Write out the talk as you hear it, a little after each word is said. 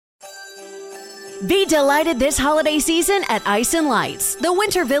Be delighted this holiday season at Ice and Lights, the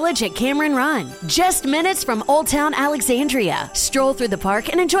Winter Village at Cameron Run. Just minutes from Old Town Alexandria. Stroll through the park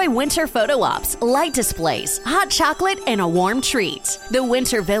and enjoy winter photo ops, light displays, hot chocolate, and a warm treat. The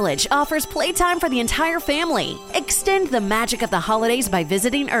Winter Village offers playtime for the entire family. Extend the magic of the holidays by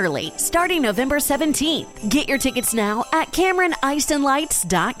visiting early, starting November 17th. Get your tickets now at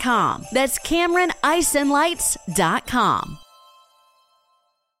CameronIceandLights.com. That's CameronIceandLights.com.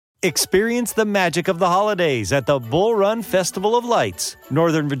 Experience the magic of the holidays at the Bull Run Festival of Lights,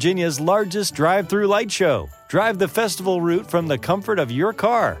 Northern Virginia's largest drive-through light show. Drive the festival route from the comfort of your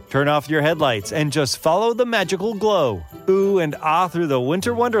car. Turn off your headlights and just follow the magical glow. Ooh and ah through the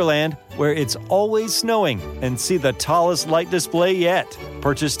winter wonderland where it's always snowing, and see the tallest light display yet.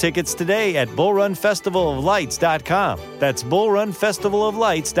 Purchase tickets today at bullrunfestivaloflights.com. That's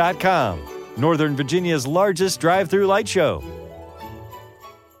bullrunfestivaloflights.com. Northern Virginia's largest drive-through light show.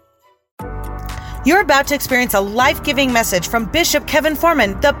 You're about to experience a life-giving message from Bishop Kevin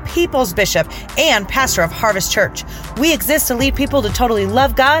Foreman, the People's Bishop and pastor of Harvest Church. We exist to lead people to totally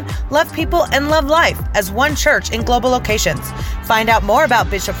love God, love people, and love life as one church in global locations. Find out more about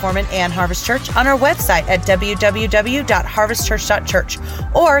Bishop Foreman and Harvest Church on our website at www.harvestchurch.church,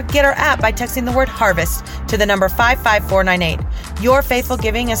 or get our app by texting the word HARVEST to the number 55498. Your faithful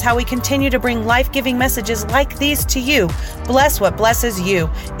giving is how we continue to bring life-giving messages like these to you. Bless what blesses you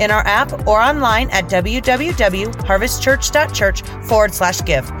in our app or online at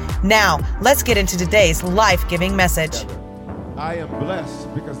www.harvestchurch.church/give. Now, let's get into today's life-giving message. I am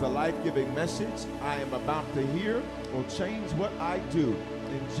blessed because the life-giving message I am about to hear will change what I do.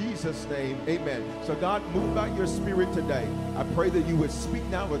 In Jesus' name, amen. So God, move by your spirit today. I pray that you would speak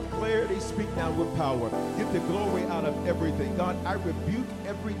now with clarity, speak now with power. Get the glory out of everything. God, I rebuke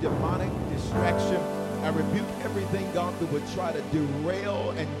every demonic distraction. I rebuke everything, God, that would try to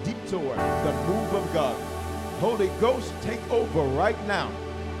derail and detour the move of God. Holy Ghost, take over right now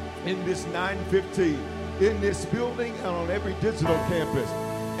in this 9:15, in this building and on every digital campus.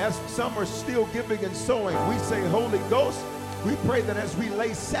 As some are still giving and sowing, we say, Holy Ghost, we pray that as we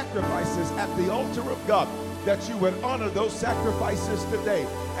lay sacrifices at the altar of God, that you would honor those sacrifices today.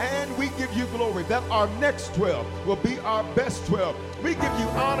 And we give you glory that our next 12 will be our best 12. We give you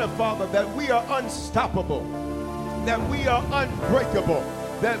honor, Father, that we are unstoppable, that we are unbreakable,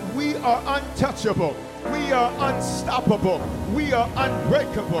 that we are untouchable, we are unstoppable, we are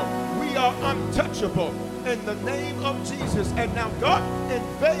unbreakable, we are untouchable. In the name of Jesus. And now, God,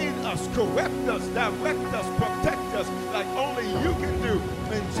 invade us, correct us, direct us, protect us like only you can do.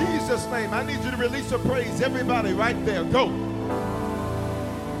 In Jesus' name, I need you to release a praise. Everybody right there, go.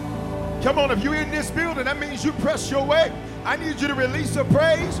 Come on, if you're in this building, that means you press your way. I need you to release a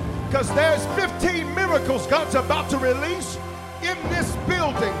praise because there's 15 miracles God's about to release in this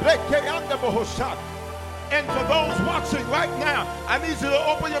building. And for those watching right now, I need you to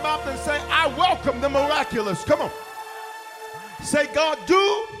open your mouth and say, I welcome the miraculous. Come on. Say, God,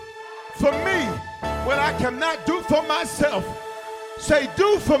 do for me what I cannot do for myself. Say,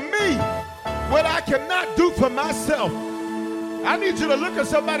 do for me what I cannot do for myself. I need you to look at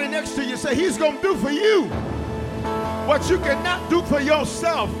somebody next to you and say, he's going to do for you what you cannot do for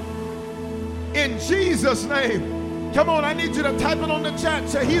yourself. In Jesus' name. Come on, I need you to type it on the chat.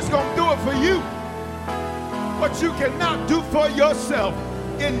 Say, he's going to do it for you what you cannot do for yourself.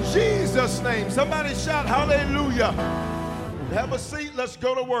 In Jesus' name. Somebody shout hallelujah. Have a seat. Let's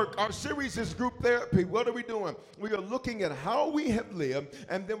go to work. Our series is group therapy. What are we doing? We are looking at how we have lived,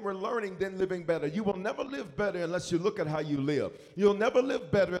 and then we're learning, then living better. You will never live better unless you look at how you live. You'll never live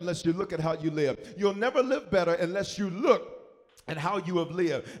better unless you look at how you live. You'll never live better unless you look and how you have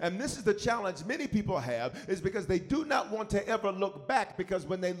lived. And this is the challenge many people have, is because they do not want to ever look back, because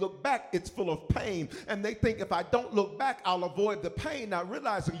when they look back, it's full of pain. And they think, if I don't look back, I'll avoid the pain, not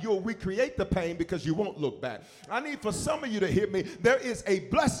realizing you'll recreate the pain because you won't look back. I need for some of you to hear me. There is a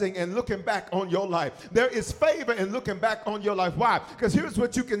blessing in looking back on your life. There is favor in looking back on your life. Why? Because here's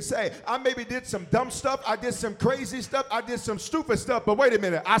what you can say. I maybe did some dumb stuff. I did some crazy stuff. I did some stupid stuff. But wait a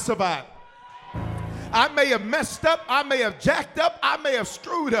minute. I survived. I may have messed up, I may have jacked up, I may have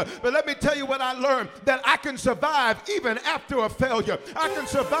screwed up, but let me tell you what I learned, that I can survive even after a failure. I can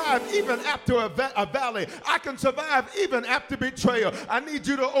survive even after a valley. I can survive even after betrayal. I need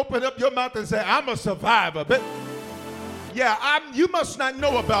you to open up your mouth and say, I'm a survivor. But Yeah, you must not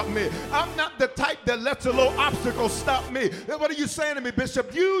know about me. I'm not the type that lets a little obstacle stop me. What are you saying to me,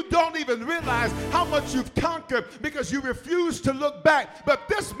 Bishop? You don't even realize how much you've conquered because you refuse to look back. But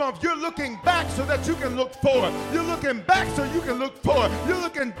this month, you're looking back so that you can look forward. You're looking back so you can look forward. You're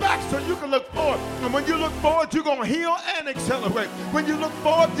looking back so you can look forward. And when you look forward, you're going to heal and accelerate. When you look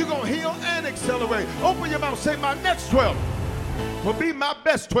forward, you're going to heal and accelerate. Open your mouth. Say, my next 12 will be my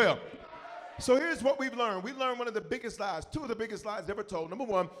best 12. So here's what we've learned. We learned one of the biggest lies, two of the biggest lies ever told. Number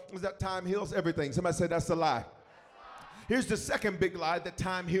one is that time heals everything. Somebody say that's a lie. Here's the second big lie, that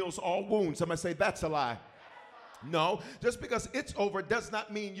time heals all wounds. Somebody say that's a lie. No, just because it's over does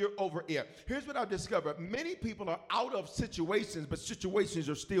not mean you're over it. Here's what I've discovered. Many people are out of situations, but situations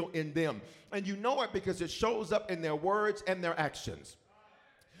are still in them. And you know it because it shows up in their words and their actions.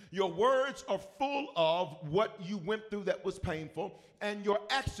 Your words are full of what you went through that was painful, and your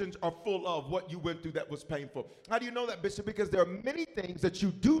actions are full of what you went through that was painful. How do you know that, Bishop? Because there are many things that you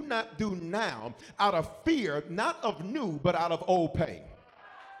do not do now out of fear, not of new, but out of old pain.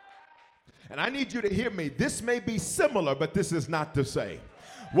 And I need you to hear me. This may be similar, but this is not the same.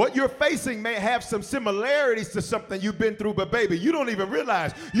 What you're facing may have some similarities to something you've been through, but baby, you don't even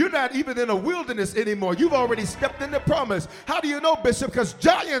realize you're not even in a wilderness anymore. You've already stepped into promise. How do you know, Bishop? Because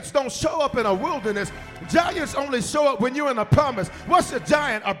giants don't show up in a wilderness. Giants only show up when you're in a promise. What's a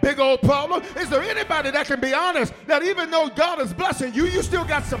giant? A big old problem? Is there anybody that can be honest that even though God is blessing you, you still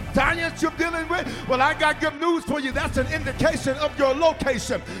got some giants you're dealing with? Well, I got good news for you. That's an indication of your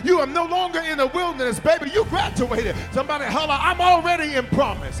location. You are no longer in a wilderness, baby. You graduated. Somebody holler, I'm already in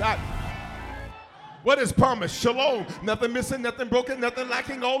promise. What is promise? Shalom. Nothing missing, nothing broken, nothing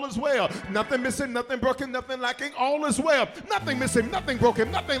lacking, all is well. Nothing missing, nothing broken, nothing lacking, all is well. Nothing missing, nothing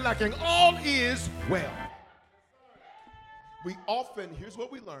broken, nothing lacking, all is well. We often, here's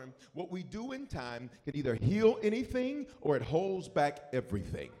what we learn, what we do in time can either heal anything or it holds back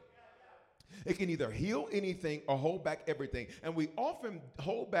everything. It can either heal anything or hold back everything. And we often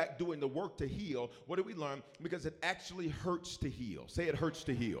hold back doing the work to heal. What do we learn? Because it actually hurts to heal. Say it hurts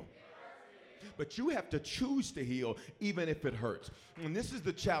to heal. But you have to choose to heal even if it hurts. And this is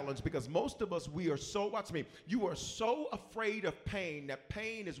the challenge because most of us, we are so, watch me, you are so afraid of pain that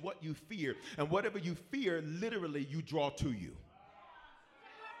pain is what you fear. And whatever you fear, literally you draw to you.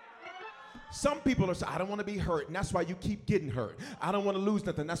 Some people are saying, I don't want to be hurt, and that's why you keep getting hurt. I don't want to lose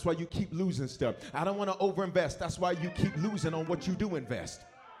nothing, that's why you keep losing stuff. I don't want to overinvest, that's why you keep losing on what you do invest.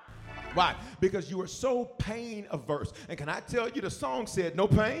 Why? Because you are so pain averse. And can I tell you, the song said, no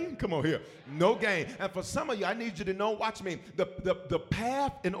pain, come on here, no gain. And for some of you, I need you to know, watch me, the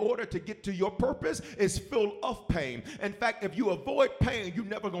path in order to get to your purpose is full of pain. In fact, if you avoid pain, you're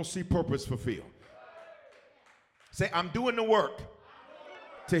never going to see purpose fulfilled. Say, I'm doing the work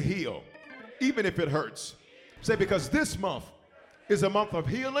to heal, even if it hurts. Say, because this month is a month of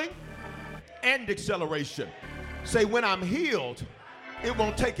healing and acceleration. Say, when I'm healed, it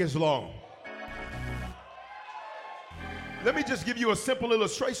won't take as long. Let me just give you a simple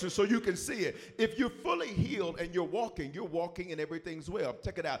illustration so you can see it. If you're fully healed and you're walking and everything's well.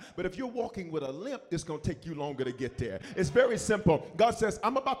 Check it out. But if you're walking with a limp, it's going to take you longer to get there. It's very simple. God says,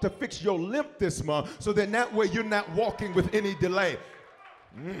 I'm about to fix your limp this month so then that way you're not walking with any delay.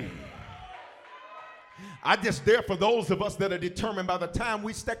 I just dare for those of us that are determined by the time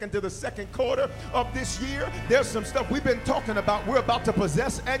we step into the second quarter of this year, there's some stuff we've been talking about we're about to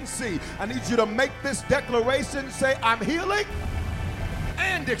possess and see. I need you to make this declaration. Say, I'm healing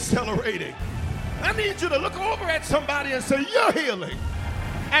and accelerating. I need you to look over at somebody and say, you're healing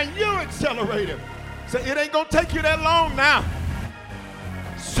and you're accelerating. Say, it ain't going to take you that long now.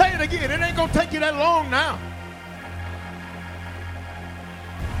 Say it again. It ain't going to take you that long now.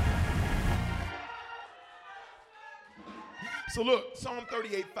 So look, Psalm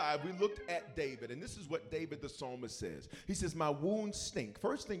 38:5, we looked at David, and this is what David the psalmist says. He says, my wounds stink.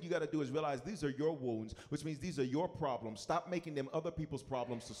 First thing you got to do is realize these are your wounds, which means these are your problems. Stop making them other people's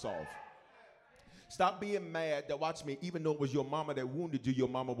problems to solve. Stop being mad that, watch me, even though it was your mama that wounded you, your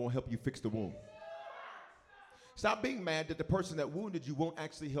mama won't help you fix the wound. Stop being mad that the person that wounded you won't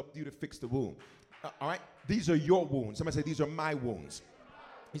actually help you to fix the wound. All right? These are your wounds. Somebody say, these are my wounds.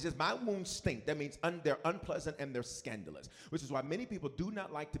 He says, my wounds stink. That means they're unpleasant and they're scandalous, which is why many people do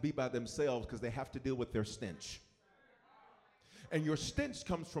not like to be by themselves because they have to deal with their stench. And your stench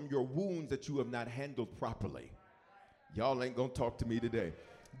comes from your wounds that you have not handled properly. Y'all ain't going to talk to me today.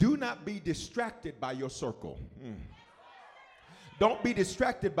 Do not be distracted by your circle. Don't be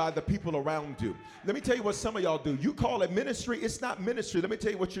distracted by the people around you. Let me tell you what some of y'all do. You call it ministry. It's not ministry. Let me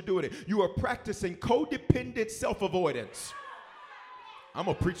tell you what you're doing. You are practicing codependent self-avoidance. I'm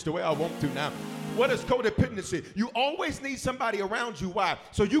going to preach the way I want to now. What is codependency? You always need somebody around you. Why?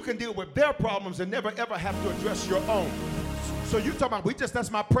 So you can deal with their problems and never ever have to address your own. So you talking about, that's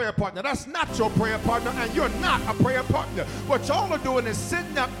my prayer partner. That's not your prayer partner, and you're not a prayer partner. What y'all are doing is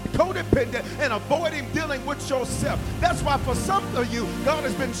sitting up codependent and avoiding dealing with yourself. That's why for some of you, God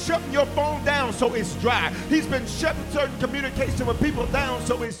has been shutting your phone down so it's dry. He's been shutting certain communication with people down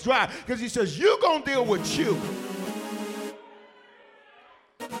so it's dry. Because he says, you're going to deal with you.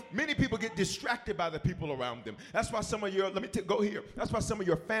 Many people get distracted by the people around them. That's why some of your, go here. That's why some of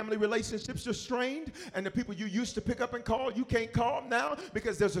your family relationships are strained, and the people you used to pick up and call, you can't call them now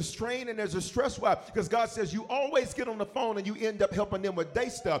because there's a strain and there's a stress. Why? Because God says you always get on the phone and you end up helping them with their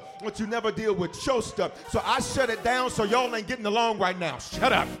stuff, but you never deal with your stuff. So I shut it down so y'all ain't getting along right now.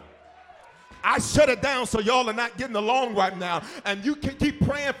 Shut up. I shut it down so y'all are not getting along right now. And you can keep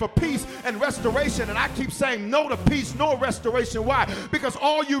praying for peace and restoration. And I keep saying no to peace, no restoration. Why? Because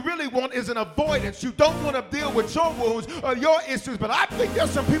all you really want is an avoidance. You don't want to deal with your wounds or your issues. But I think there's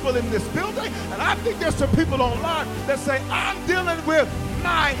some people in this building, and I think there's some people online that say, I'm dealing with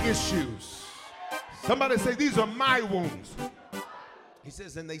my issues. Somebody say, these are my wounds. He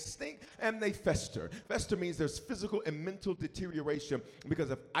says, and they stink and they fester. Fester means there's physical and mental deterioration because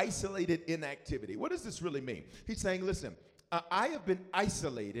of isolated inactivity. What does this really mean? He's saying, listen, I have been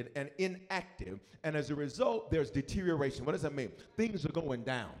isolated and inactive, and as a result, there's deterioration. What does that mean? Things are going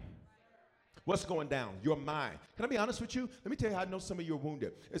down. What's going down? Your mind. Can I be honest with you? Let me tell you how I know some of you are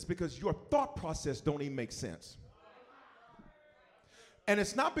wounded. It's because your thought process don't even make sense. And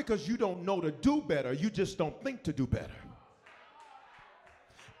it's not because you don't know to do better. You just don't think to do better.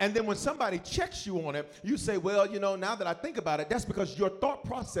 And then when somebody checks you on it, you say, well, now that I think about it, that's because your thought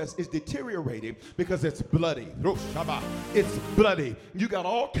process is deteriorating because it's bloody. It's bloody. You got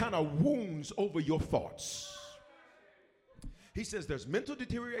all kind of wounds over your thoughts. He says there's mental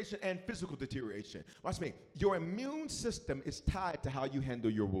deterioration and physical deterioration. Watch me. Your immune system is tied to how you handle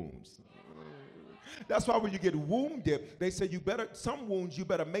your wounds. That's why when you get wounded, they say some wounds you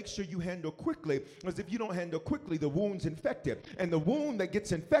better make sure you handle quickly, because if you don't handle quickly, the wound's infected. And the wound that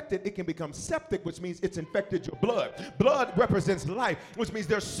gets infected, it can become septic, which means it's infected your blood. Blood represents life, which means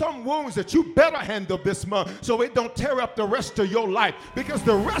there's some wounds that you better handle this month so it don't tear up the rest of your life, because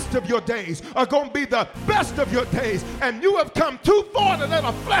the rest of your days are going to be the best of your days. And you have come too far to let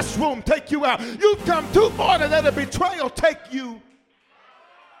a flesh wound take you out. You've come too far to let a betrayal take you.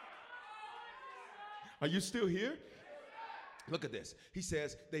 Are you still here? Look at this. He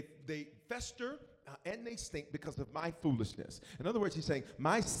says they fester and they stink because of my foolishness. In other words, he's saying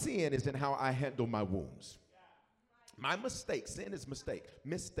my sin is in how I handle my wounds. My mistake, sin is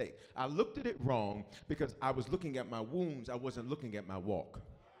mistake. I looked at it wrong because I was looking at my wounds. I wasn't looking at my walk.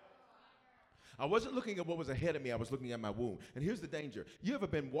 I wasn't looking at what was ahead of me. I was looking at my wound. And here's the danger. You ever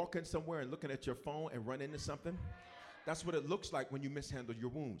been walking somewhere and looking at your phone and run into something? That's what it looks like when you mishandle your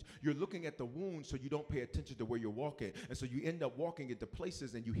wounds. You're looking at the wounds so you don't pay attention to where you're walking. And so you end up walking into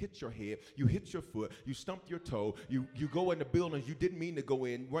places and you hit your head, you hit your foot, you stump your toe, you go into buildings you didn't mean to go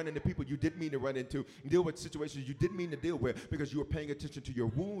in, run into people you didn't mean to run into, deal with situations you didn't mean to deal with because you were paying attention to your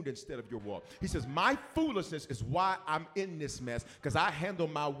wound instead of your walk. He says, my foolishness is why I'm in this mess, because I handle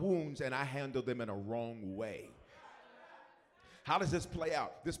my wounds and I handle them in a wrong way. How does this play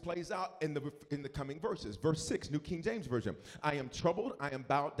out? This plays out in the coming verses. Verse 6, New King James Version. I am troubled, I am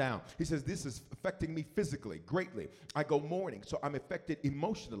bowed down. He says this is affecting me physically, greatly. I go mourning, so I'm affected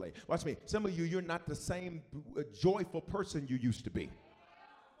emotionally. Watch me. Some of you, you're not the same joyful person you used to be.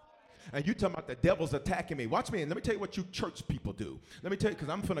 And you talking about the devil's attacking me. Watch me, and let me tell you what you church people do. Let me tell you,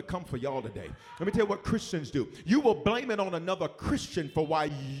 because I'm going to come for y'all today. Let me tell you what Christians do. You will blame it on another Christian for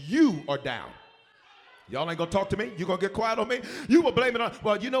why you are down. Y'all ain't gonna talk to me? You gonna get quiet on me? You will blame it on,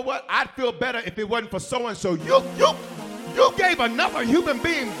 well, you know what? I'd feel better if it wasn't for so-and-so. You gave another human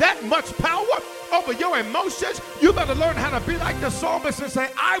being that much power over your emotions. You better learn how to be like the psalmist and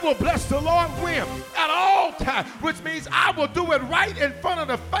say, I will bless the Lord when? At all times, which means I will do it right in front of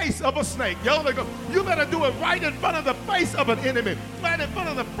the face of a snake. Y'all go, you better do it right in front of the face of an enemy, right in front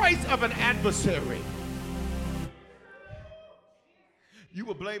of the face of an adversary. You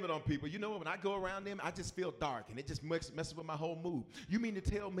will blame it on people. You know what? When I go around them, I just feel dark, and it just messes with my whole mood. You mean to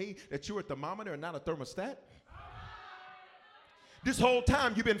tell me that you're a thermometer and not a thermostat? This whole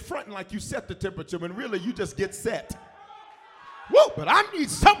time you've been fronting like you set the temperature when really you just get set. Whoa, but I need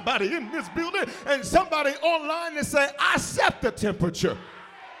somebody in this building and somebody online to say, I set the temperature.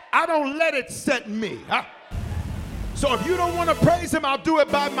 I don't let it set me. So if you don't want to praise him, I'll do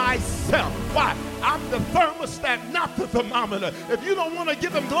it by myself. Why? I'm the thermostat, not the thermometer. If you don't want to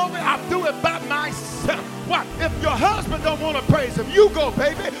give him glory, I'll do it by myself. Why? If your husband don't want to praise him, you go,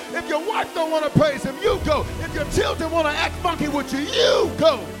 baby. If your wife don't want to praise him, you go. If your children want to act funky with you, you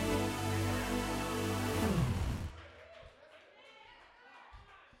go.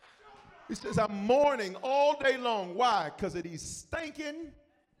 He says, I'm mourning all day long. Why? Because of these stinking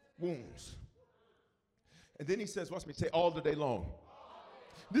wounds. And then he says, watch me say, all the day long.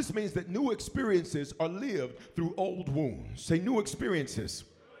 This means that new experiences are lived through old wounds. Say, new experiences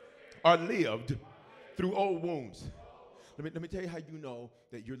are lived through old wounds. Let me tell you how you know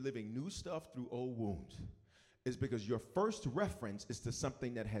that you're living new stuff through old wounds. It's because your first reference is to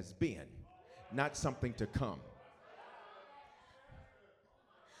something that has been, not something to come.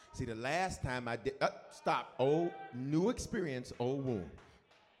 See, the last time I did, stop, old, new experience, old wound.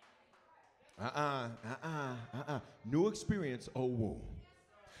 New experience, old wound.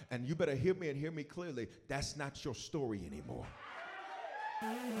 And you better hear me and hear me clearly. That's not your story anymore.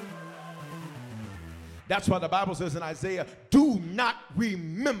 That's why the Bible says in Isaiah, do not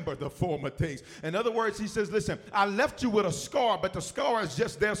remember the former things. In other words, he says, listen, I left you with a scar, but the scar is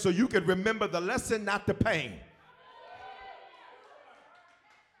just there so you can remember the lesson, not the pain.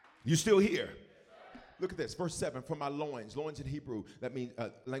 You still here? Look at this, verse 7, from my loins. Loins in Hebrew, that means,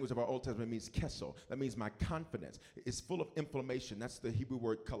 language of our Old Testament means kesel. That means my confidence is full of inflammation. That's the Hebrew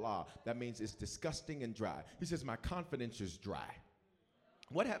word kala. That means it's disgusting and dry. He says my confidence is dry.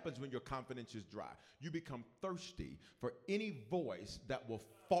 What happens when your confidence is dry? You become thirsty for any voice that will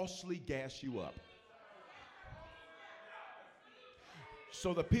falsely gas you up.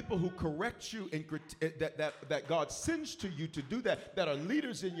 So the people who correct you and that God sends to you to do that are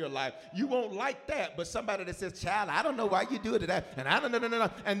leaders in your life, you won't like that. But somebody that says, child, I don't know why you do it to that, and I don't know,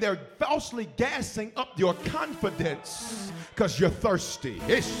 and they're falsely gassing up your confidence because you're thirsty.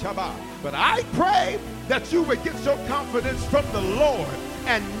 It's Shabbat. But I pray that you would get your confidence from the Lord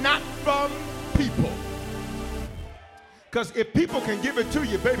and not from people. Because if people can give it to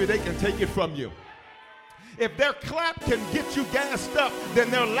you, baby, they can take it from you. If their clap can get you gassed up, then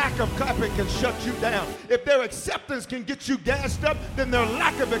their lack of clapping can shut you down. If their acceptance can get you gassed up, then their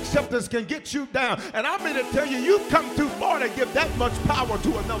lack of acceptance can get you down. And I'm here to tell you, you've come too far to give that much power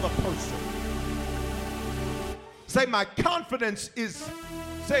to another person. Say, my confidence is,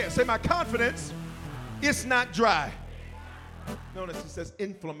 say it, say, my confidence is not dry. Notice it says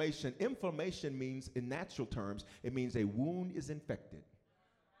inflammation. Inflammation means, in natural terms, it means a wound is infected.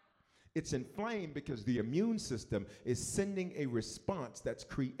 It's inflamed because the immune system is sending a response that's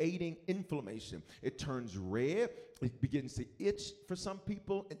creating inflammation. It turns red. It begins to itch for some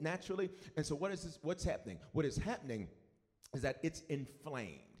people naturally. And so what's happening? What is happening is that it's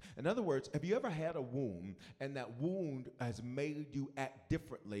inflamed. In other words, have you ever had a wound and that wound has made you act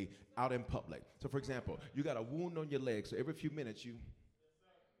differently out in public? So for example, you got a wound on your leg, so every few minutes you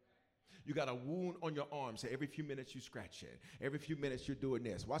got a wound on your arm, so every few minutes you scratch it. Every few minutes you're doing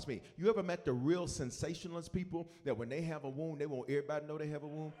this. Watch me. You ever met the real sensationalist people that when they have a wound, they want everybody to know they have a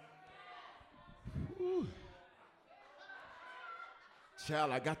wound? Whew.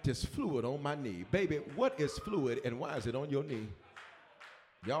 Child, I got this fluid on my knee. Baby, what is fluid and why is it on your knee?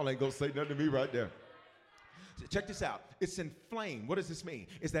 Y'all ain't gonna say nothing to me right there. So check this out. It's inflamed. What does this mean?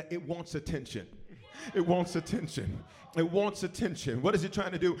 It's that it wants attention. It wants attention. It wants attention. What is it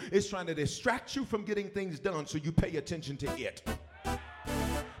trying to do? It's trying to distract you from getting things done so you pay attention to it.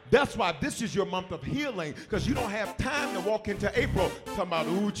 That's why this is your month of healing, because you don't have time to walk into April talking about,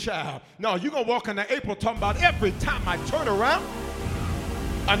 ooh, child. No, you're going to walk into April talking about every time I turn around,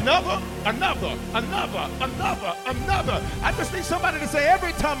 another. I just need somebody to say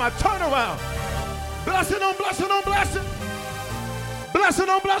every time I turn around, blessing on blessing on blessing, blessing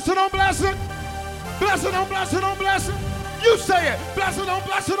on blessing on blessing, blessing on blessing on blessing. You say it. Blessing on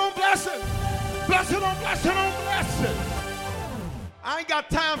blessing on blessing. Blessing on blessing on blessing. I ain't got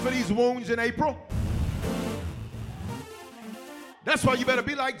time for these wounds in April. That's why you better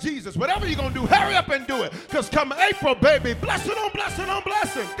be like Jesus. Whatever you're going to do, hurry up and do it. Because come April, baby, blessing on blessing on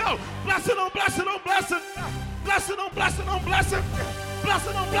blessing. Go. Blessing on blessing on blessing. Blessing on blessing on blessing.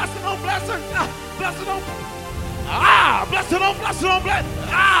 Blessing on blessing on blessing. Blessing on. Blessing on blessing on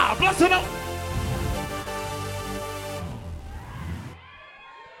blessing. Blessing on.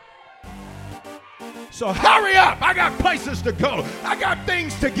 So hurry up. I got places to go. I got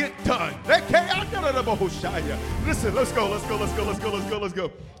things to get done. Listen, let's go.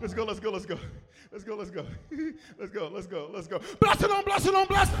 Blessing on blessing on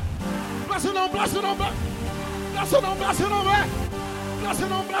blessing. Blessing on blessing on blessing. Blessing on blessing on blessing.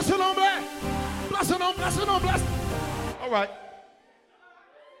 Blessing on blessing on blessing. Blessing on blessing on blessing. All right.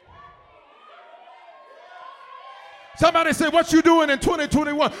 Somebody say, what you doing in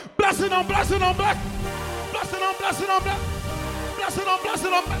 2021? Blessing on blessing on blessing. Blessing on blessing on blessing. Blessing on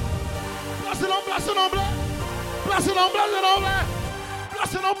blessing on blessing. Blessing on blessing on blessing. Blessing on blessing on blessing.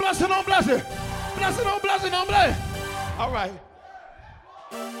 Blessing on blessing on blessing. Blessing on blessing on blessing. All right.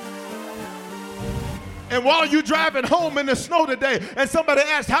 And while you driving home in the snow today, and somebody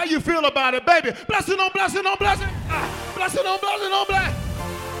asks how you feel about it, baby, blessing on blessing on blessing. Blessing on blessing on blessing.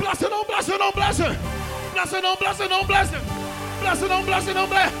 Blessing on blessing on blessing. Blessing on blessing on blessing. Blessing on blessing on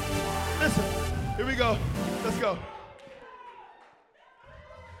blessing. Listen, here we go. Let's go.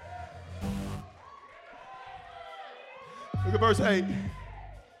 Look at verse 8.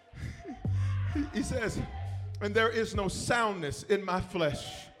 He says, and there is no soundness in my flesh.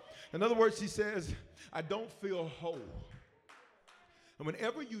 In other words, he says, I don't feel whole. And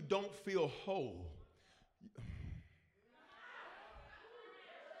whenever you don't feel whole,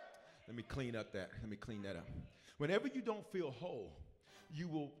 let me clean that up. Whenever you don't feel whole, you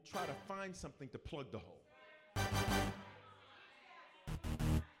will try to find something to plug the hole.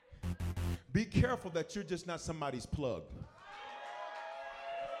 Be careful that you're just not somebody's plug.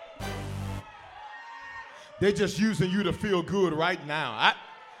 They're just using you to feel good right now.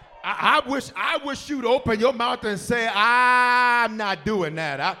 I wish you'd open your mouth and say, I'm not doing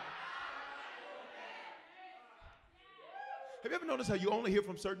that. Have you ever noticed how you only hear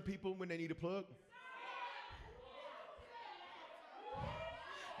from certain people when they need a plug?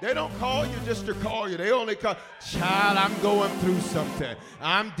 They don't call you just to call you. They only call, child, I'm going through something.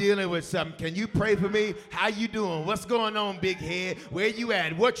 I'm dealing with something. Can you pray for me? How you doing? What's going on, big head? Where you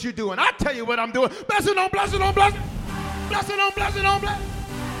at? What you doing? I'll tell you what I'm doing. Blessing on blessing on blessing. Blessing on blessing on blessing.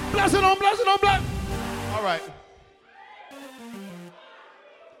 Blessing on blessing on blessing. All right.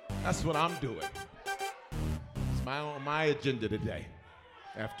 That's what I'm doing. It's on my agenda today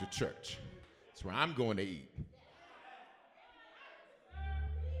after church. That's where I'm going to eat.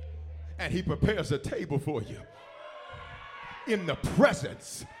 And he prepares a table for you in the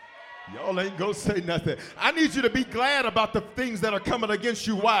presence. Y'all ain't gonna say nothing. I need you to be glad about the things that are coming against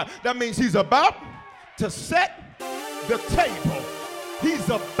you. Why? That means he's about to set the table. He's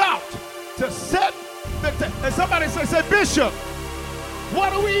about to set the table. And somebody say, Bishop,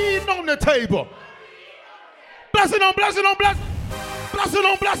 what are we eating on the table? Blessing on blessing on blessing. Blessing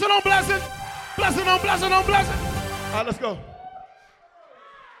on blessing on blessing. Blessing on blessing on blessing. All right, let's go.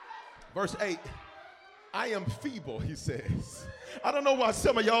 Verse 8, I am feeble, he says. I don't know why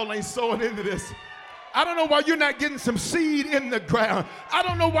some of y'all ain't sowing into this. I don't know why you're not getting some seed in the ground. I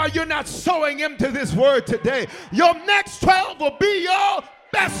don't know why you're not sowing into this word today. Your next 12 will be your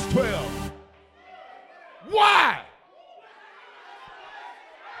best 12. Why?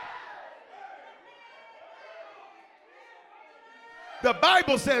 The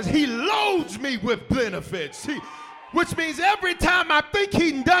Bible says he loads me with benefits. Which means every time I think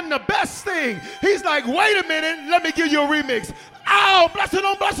he's done the best thing, he's like, wait a minute, let me give you a remix. Ow, blessing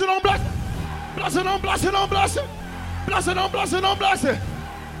on blessing on blessing. Blessing on blessing on blessing. Blessing on blessing on blessing.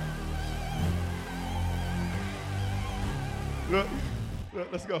 Look,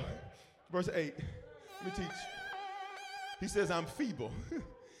 let's go. Verse 8. Let me teach. He says, I'm feeble.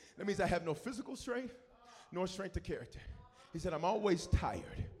 That means I have no physical strength, nor strength of character. He said, I'm always tired.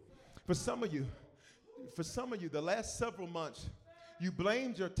 For some of you, the last several months, you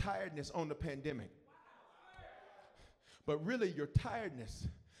blamed your tiredness on the pandemic. But really, your tiredness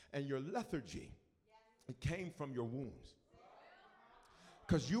and your lethargy, it came from your wounds.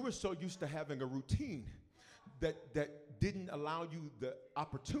 Because you were so used to having a routine that didn't allow you the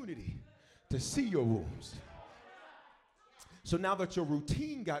opportunity to see your wounds. So now that your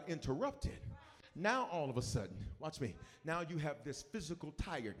routine got interrupted, now all of a sudden, watch me, now you have this physical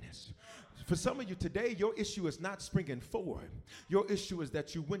tiredness. For some of you today, your issue is not springing forward. Your issue is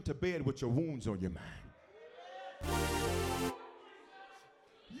that you went to bed with your wounds on your mind.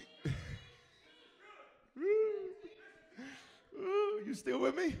 You still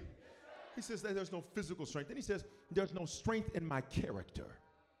with me? He says that there's no physical strength. Then he says there's no strength in my character.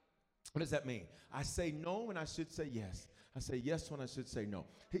 What does that mean? I say no when I should say yes. I say yes when I should say no.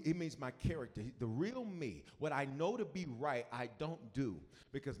 It means my character, the real me, what I know to be right, I don't do.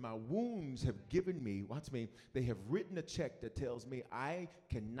 Because my wounds have given me, watch me, they have written a check that tells me I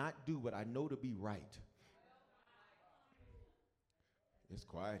cannot do what I know to be right. It's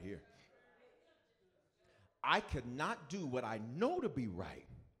quiet here. I cannot do what I know to be right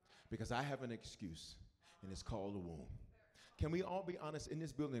because I have an excuse, and it's called a wound. Can we all be honest in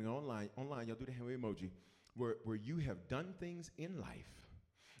this building and online, y'all do the hand emoji, where you have done things in life,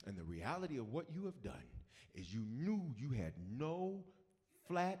 and the reality of what you have done is you knew you had no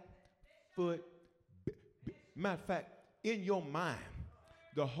flat foot. Matter of fact, in your mind,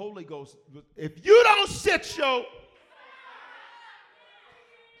 the Holy Ghost, if you don't sit your,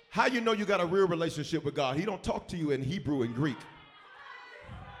 how you know you got a real relationship with God? He don't talk to you in Hebrew and Greek.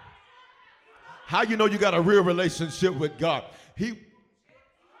 How you know you got a real relationship with God?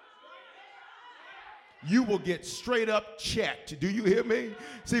 You will get straight up checked. Do you hear me?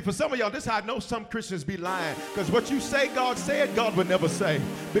 See, for some of y'all, this is how I know some Christians be lying. Because what you say God said, God would never say.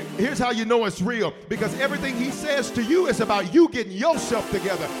 But here's how you know it's real. Because everything he says to you is about you getting yourself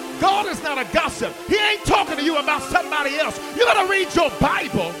together. God is not a gossip. He ain't talking to you about somebody else. You got to read your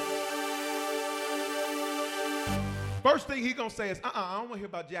Bible. First thing he going to say is, I don't want to hear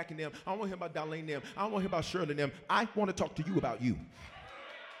about Jack and them. I don't want to hear about Darlene and them. I don't want to hear about Shirley and them. I want to talk to you about you.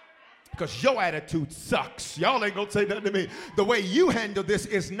 Because your attitude sucks. Y'all ain't going to say nothing to me. The way you handle this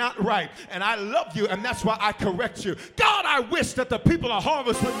is not right. And I love you, and that's why I correct you. God, I wish that the people of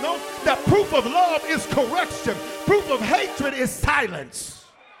Harvest would know that proof of love is correction. Proof of hatred is silence.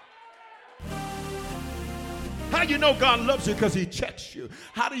 How do you know God loves you? Because he checks you.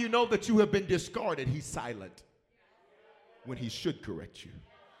 How do you know that you have been discarded? He's silent when he should correct you.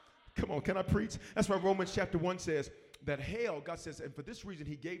 Come on, can I preach? That's why Romans chapter 1 says, that hell, God says, and for this reason,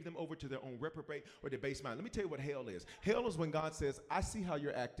 he gave them over to their own reprobate or their base mind. Let me tell you what hell is. Hell is when God says, I see how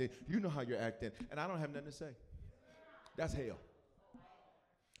you're acting, you know how you're acting, and I don't have nothing to say. That's hell.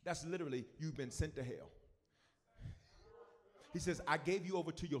 That's literally, you've been sent to hell. He says, I gave you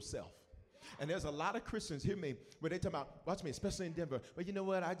over to yourself. And there's a lot of Christians, hear me, where they talk about, watch me, especially in Denver, but you know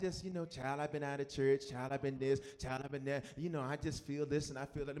what, I just, child, I've been out of church, child, I've been this, child, I've been that, I just feel this and I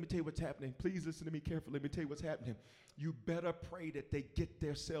feel that. Let me tell you what's happening. Please listen to me carefully. Let me tell you what's happening. You better pray that they get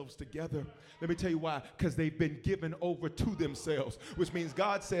themselves together. Let me tell you why. Because they've been given over to themselves, which means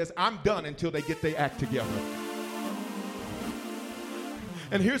God says, I'm done until they get their act together.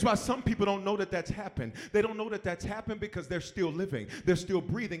 And here's why some people don't know that that's happened. They don't know that that's happened because they're still living. They're still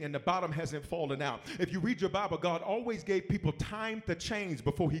breathing, and the bottom hasn't fallen out. If you read your Bible, God always gave people time to change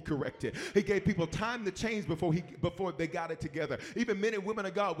before he corrected. He gave people time to change before they got it together. Even men and women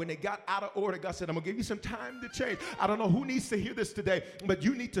of God, when they got out of order, God said, I'm going to give you some time to change. I don't know who needs to hear this today, but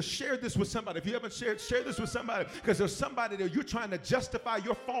you need to share this with somebody. If you haven't shared, share this with somebody, because there's somebody there. You're trying to justify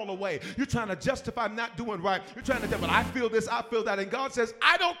your fall away. You're trying to justify not doing right. You're trying to say, but I feel this, I feel that. And God says,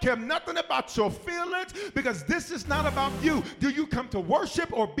 I don't care nothing about your feelings, because this is not about you. Do you come to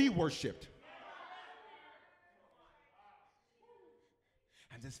worship or be worshiped?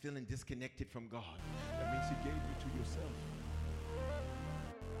 I'm just feeling disconnected from God. That means he gave you to yourself.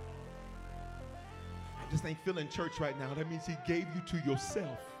 I just ain't feeling church right now. That means he gave you to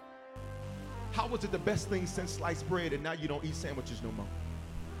yourself. How was it the best thing since sliced bread and now you don't eat sandwiches no more?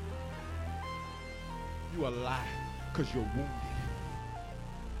 You are alive because you're wounded.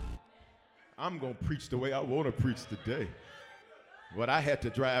 I'm going to preach the way I want to preach today. What I had to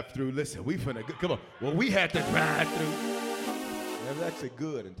drive through, listen, we finna, come on. Well, we had to drive through. It was actually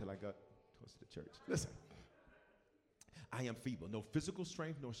good until I got close to the church. Listen, I am feeble. No physical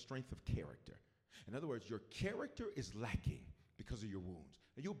strength, nor strength of character. In other words, your character is lacking because of your wounds.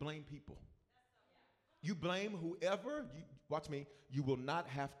 And you'll blame people. You blame whoever, watch me, you will not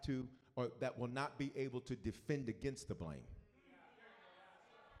have to, or that will not be able to defend against the blame.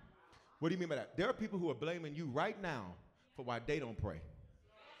 What do you mean by that? There are people who are blaming you right now for why they don't pray.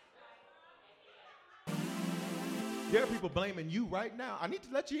 There are people blaming you right now. I need to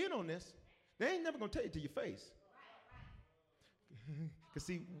let you in on this. They ain't never going to tell you to your face. Because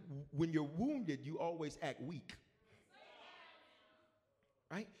see, when you're wounded, you always act weak.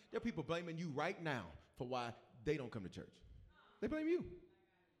 Right? There are people blaming you right now for why they don't come to church. They blame you.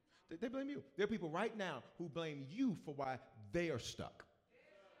 They blame you. There are people right now who blame you for why they are stuck.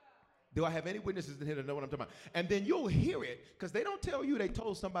 Do I have any witnesses in here to know what I'm talking about? And then you'll hear it because they don't tell you they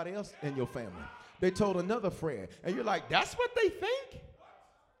told somebody else in your family. They told another friend. And you're like, that's what they think?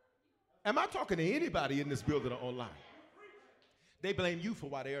 Am I talking to anybody in this building or online? They blame you for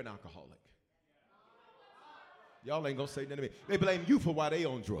why they're an alcoholic. Y'all ain't going to say nothing to me. They blame you for why they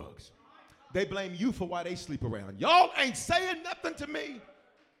on drugs. They blame you for why they sleep around. Y'all ain't saying nothing to me.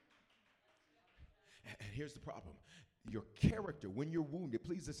 And here's the problem. Your character, when you're wounded,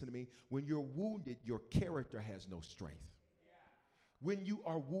 please listen to me. When you're wounded, your character has no strength. When you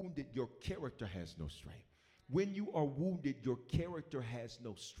are wounded, your character has no strength. When you are wounded, your character has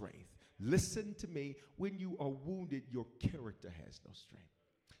no strength. Listen to me. When you are wounded, your character has no strength.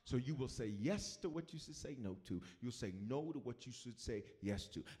 So you will say yes to what you should say no to. You'll say no to what you should say yes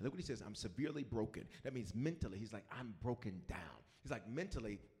to. And look what he says, I'm severely broken. That means mentally, he's like, I'm broken down. He's like,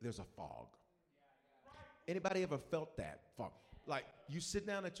 mentally, there's a fog. Anybody ever felt that? Like you sit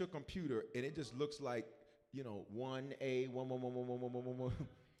down at your computer and it just looks like, 1A, 1,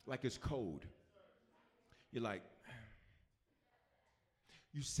 like it's code. You're like,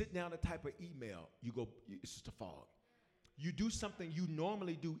 you sit down to type an email, it's just a fog. You do something you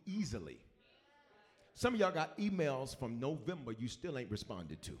normally do easily. Some of y'all got emails from November you still ain't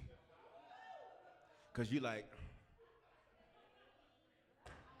responded to. Because you're like,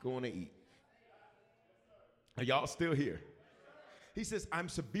 going to eat. Are y'all still here? He says, I'm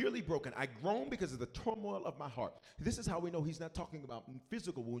severely broken. I groan because of the turmoil of my heart. This is how we know he's not talking about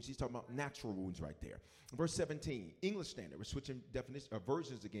physical wounds. He's talking about natural wounds right there. Verse 17, English Standard. We're switching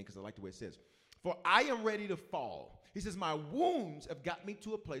versions again because I like the way it says. For I am ready to fall. He says, my wounds have got me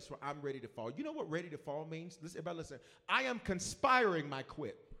to a place where I'm ready to fall. You know what ready to fall means? Listen, everybody listen. I am conspiring my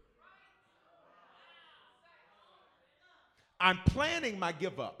quit. I'm planning my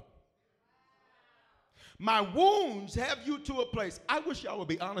give up. My wounds have you to a place. I wish y'all would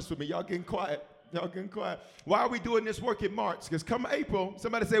be honest with me. Y'all getting quiet. Y'all getting quiet. Why are we doing this work in March? Because come April,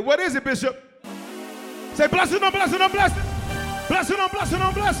 somebody say, what is it, Bishop? Say, blessing on blessing on blessing. Blessing on blessing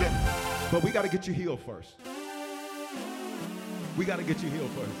on blessing. But we got to get you healed first. We got to get you healed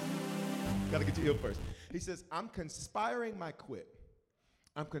first. Got to get you healed first. He says, I'm conspiring my quit.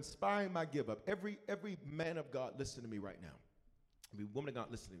 I'm conspiring my give up. Every man of God, listen to me right now. Every woman of God,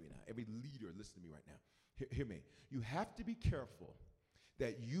 listen to me now. Every leader, listen to me right now. Hear me. You have to be careful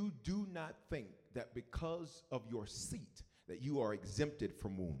that you do not think that because of your seat that you are exempted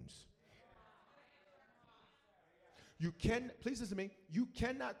from wounds. Please listen to me, you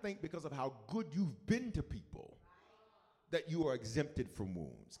cannot think because of how good you've been to people that you are exempted from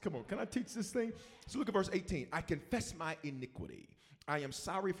wounds. Come on, can I teach this thing? So look at verse 18. I confess my iniquity. I am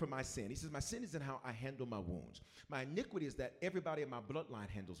sorry for my sin. He says, my sin is in how I handle my wounds. My iniquity is that everybody in my bloodline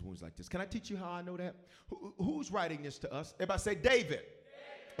handles wounds like this. Can I teach you how I know that? Who's writing this to us? Everybody say David.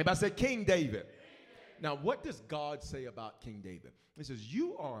 Everybody say King David. Now, what does God say about King David? He says,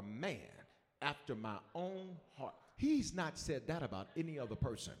 you are a man after my own heart. He's not said that about any other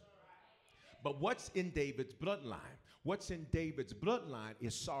person. But what's in David's bloodline? What's in David's bloodline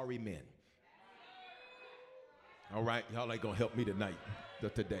is sorry men. All right, y'all ain't gonna help me tonight,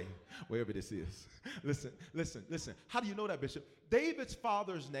 today, wherever this is. Listen. How do you know that, Bishop? David's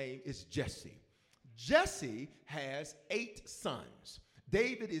father's name is Jesse. Jesse has 8 sons.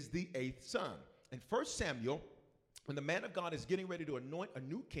 David is the 8th son. In 1 Samuel, when the man of God is getting ready to anoint a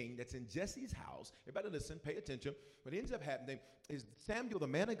new king that's in Jesse's house, everybody listen, pay attention. What ends up happening is Samuel, the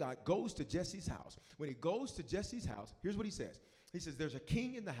man of God, goes to Jesse's house. When he goes to Jesse's house, here's what he says. He says, there's a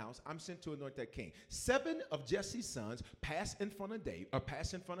king in the house. I'm sent to anoint that king. 7 of Jesse's sons pass in front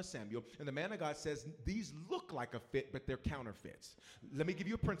of Samuel. And the man of God says, these look like a fit, but they're counterfeits. Let me give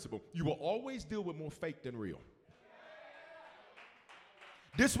you a principle. You will always deal with more fake than real.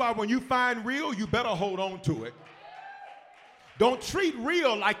 This is why when you find real, you better hold on to it. Don't treat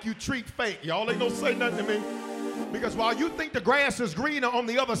real like you treat fake. Y'all ain't gonna say nothing to me. Because while you think the grass is greener on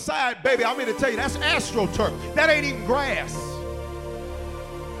the other side, baby, I'm here to tell you, that's AstroTurf. That ain't even grass.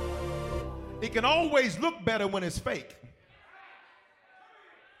 It can always look better when it's fake.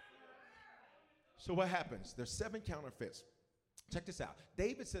 So what happens? There's 7 counterfeits. Check this out.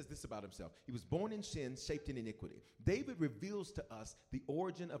 David says this about himself. He was born in sin, shaped in iniquity. David reveals to us the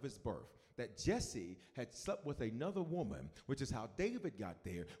origin of his birth, that Jesse had slept with another woman, which is how David got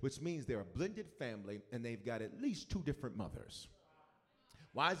there, which means they're a blended family and they've got at least 2 different mothers.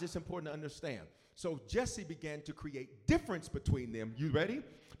 Why is this important to understand? So Jesse began to create difference between them. You ready?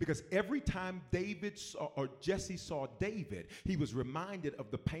 Because every time Jesse saw David, he was reminded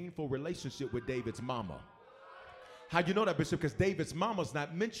of the painful relationship with David's mama. How do you know that, Bishop? Because David's mama's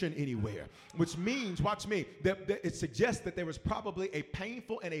not mentioned anywhere, which means, watch me, that it suggests that there was probably a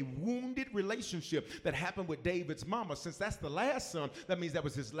painful and a wounded relationship that happened with David's mama. Since that's the last son, that means that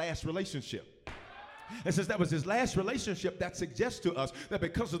was his last relationship. And since that was his last relationship, that suggests to us that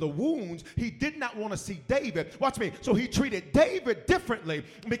because of the wounds, he did not want to see David. Watch me. So he treated David differently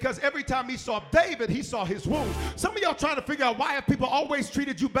because every time he saw David, he saw his wounds. Some of y'all trying to figure out why have people always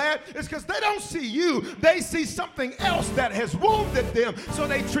treated you bad? It's because they don't see you. They see something else that has wounded them, so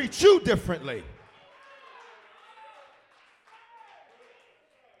they treat you differently.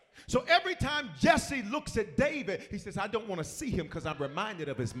 So every time Jesse looks at David, he says, I don't want to see him because I'm reminded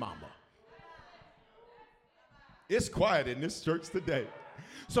of his mama. It's quiet in this church today.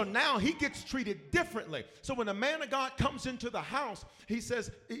 So now he gets treated differently. So when the man of God comes into the house, he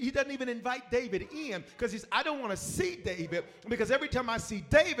says, he doesn't even invite David in because I don't want to see David because every time I see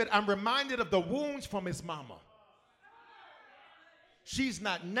David, I'm reminded of the wounds from his mama. She's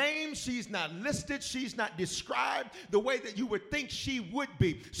not named, she's not listed, she's not described the way that you would think she would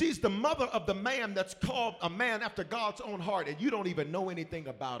be. She's the mother of the man that's called a man after God's own heart, and you don't even know anything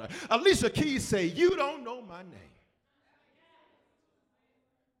about her. Alicia Keys say, you don't know my name.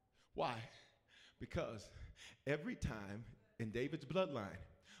 Why? Because every time in David's bloodline,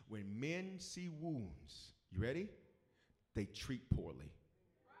 when men see wounds, you ready? They treat poorly.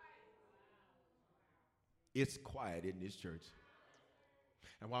 It's quiet in this church.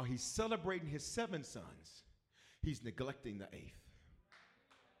 And while he's celebrating his 7 sons, he's neglecting the 8th.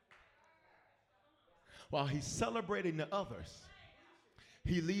 While he's celebrating the others,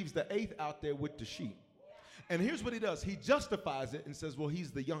 he leaves the 8th out there with the sheep. And here's what he does. He justifies it and says, well,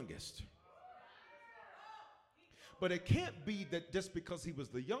 he's the youngest. But it can't be that just because he was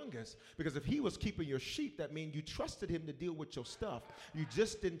the youngest, because if he was keeping your sheep, that means you trusted him to deal with your stuff. You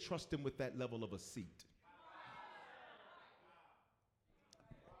just didn't trust him with that level of a seat.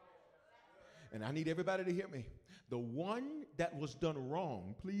 And I need everybody to hear me. The one that was done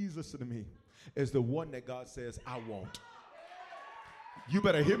wrong, please listen to me, is the one that God says, I want. You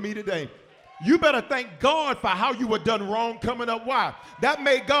better hear me today. You better thank God for how you were done wrong coming up. Why? That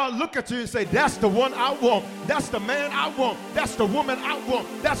made God look at you and say, that's the one I want. That's the man I want. That's the woman I want.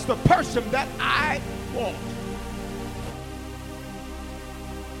 That's the person that I want.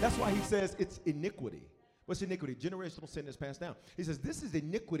 That's why he says it's iniquity. What's iniquity? Generational sin is passed down. He says, this is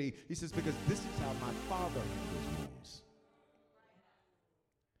iniquity. He says, because this is how my father handles wounds.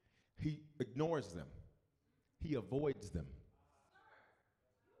 He ignores them. He avoids them.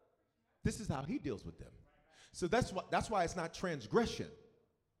 This is how he deals with them. So that's why it's not transgression.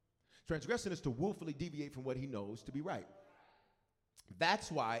 Transgression is to willfully deviate from what he knows to be right.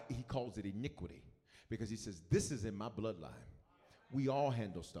 That's why he calls it iniquity. Because he says, this is in my bloodline. We all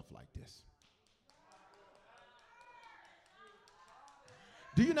handle stuff like this.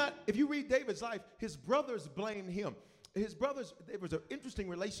 Do you not, if you read David's life, his brothers blamed him. His brothers, it was an interesting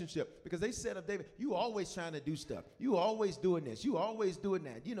relationship because they said of David, you always trying to do stuff. You always doing this. You always doing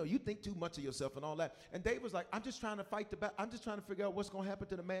that. You know, you think too much of yourself and all that. And David was like, I'm just trying to fight the battle. I'm just trying to figure out what's going to happen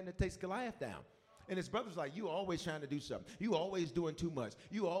to the man that takes Goliath down. And his brother's like, you always trying to do something. You always doing too much.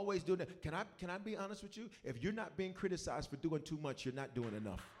 You always doing that. Can I be honest with you? If you're not being criticized for doing too much, you're not doing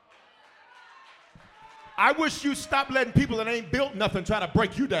enough. I wish you stop letting people that ain't built nothing try to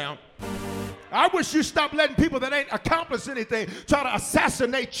break you down. I wish you stop letting people that ain't accomplished anything try to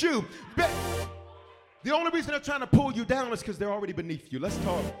assassinate you. The only reason they're trying to pull you down is because they're already beneath you. Let's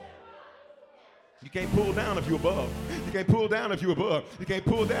talk. You can't pull down if you're above. You can't pull down if you're above. You can't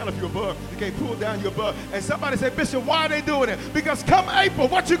pull down if you're above. You can't pull down, you're above. And somebody say, Bishop, why are they doing it? Because come April,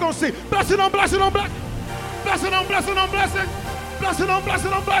 what you going to see? Blessing on blessing on blessing. Blessing on blessing on blessing. Blessing on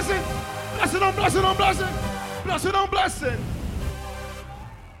blessing on blessing. Blessing on blessing on blessing. Blessing on blessing.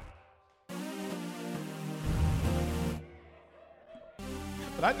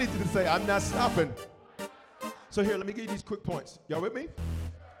 But I need you to say, I'm not stopping. So here, let me give you these quick points. Y'all with me?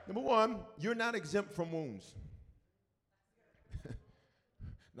 Number one, you're not exempt from wounds.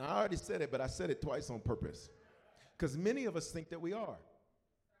 Now, I already said it, but I said it twice on purpose. Because many of us think that we are.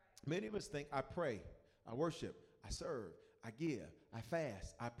 Many of us think, I pray, I worship, I serve, I give, I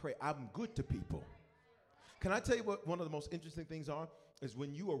fast, I pray. I'm good to people. Can I tell you what one of the most interesting things are? Is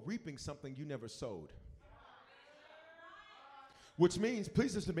when you are reaping something you never sowed. Which means,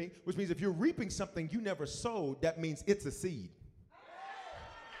 please listen to me, which means if you're reaping something you never sowed, that means it's a seed.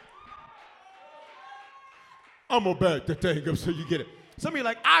 I'm going to back the thing up so you get it. Some of you are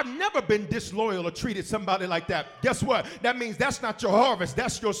like, I've never been disloyal or treated somebody like that. Guess what? That means that's not your harvest.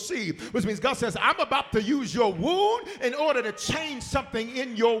 That's your seed. Which means God says, I'm about to use your wound in order to change something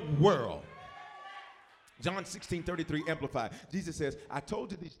in your world. John 16:33 Amplified. Jesus says, I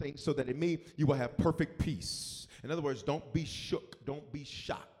told you these things so that in me you will have perfect peace. In other words, don't be shook. Don't be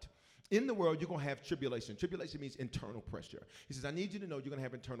shocked. In the world, you're going to have tribulation. Tribulation means internal pressure. He says, I need you to know you're going to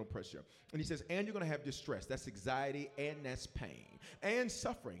have internal pressure. And he says, and you're going to have distress. That's anxiety and that's pain. And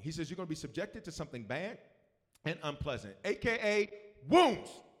suffering. He says, you're going to be subjected to something bad and unpleasant, a.k.a.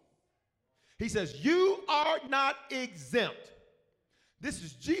 wounds. He says, you are not exempt. This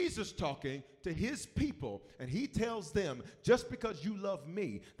is Jesus talking to his people, and he tells them, just because you love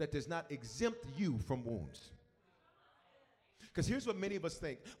me, that does not exempt you from wounds. Because here's what many of us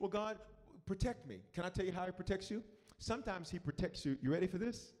think. Well, God, protect me. Can I tell you how he protects you? Sometimes he protects you. You ready for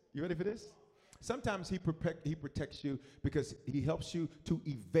this? You ready for this? Sometimes he protects you because he helps you to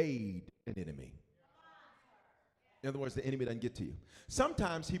evade an enemy. In other words, the enemy doesn't get to you.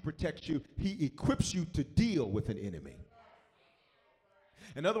 Sometimes he protects you. He equips you to deal with an enemy.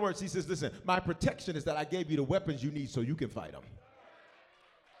 In other words, he says, listen, my protection is that I gave you the weapons you need so you can fight them.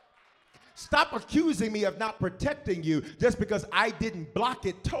 Stop accusing me of not protecting you just because I didn't block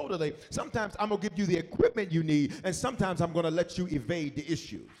it totally. Sometimes I'm going to give you the equipment you need, and sometimes I'm going to let you evade the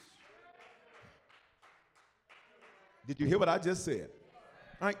issues. Did you hear what I just said?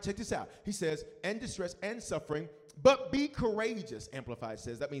 All right, check this out. He says, and distress and suffering, but be courageous, Amplified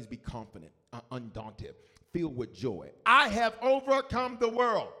says. That means be confident, undaunted, filled with joy. I have overcome the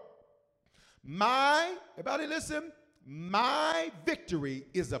world. Everybody listen, my victory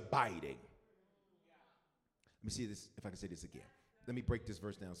is abiding. Let me see this, if I can say this again. Let me break this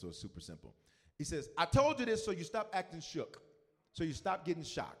verse down so it's super simple. He says, I told you this so you stop acting shook, so you stop getting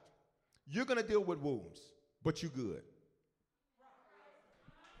shocked. You're going to deal with wounds, but you good.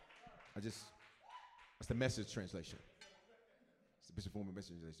 That's the Message translation. It's the Bishop Foreman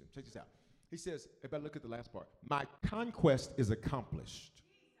Message translation. Check this out. He says, everybody look at the last part. My conquest is accomplished.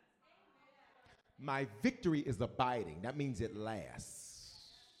 My victory is abiding. That means it lasts.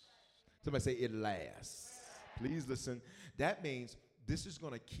 Somebody say it lasts. Please listen. That means this is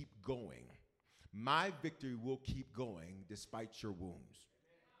going to keep going. My victory will keep going despite your wounds.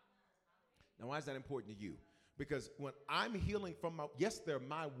 Now, why is that important to you? Because when I'm healing from yes, they're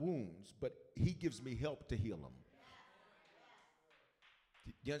my wounds, but he gives me help to heal them.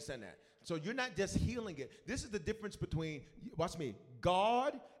 Do you understand that? So you're not just healing it. This is the difference between, watch me,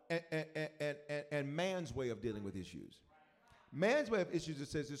 God and man's way of dealing with issues. Man's way of issues, it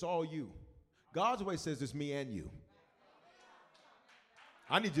says it's all you. God's way says it's me and you.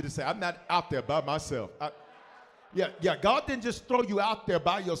 I need you to say, I'm not out there by myself. Yeah, God didn't just throw you out there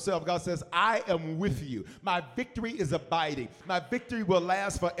by yourself. God says, I am with you. My victory is abiding. My victory will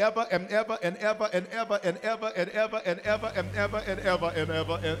last forever and ever and ever and ever and ever and ever and ever and ever and ever and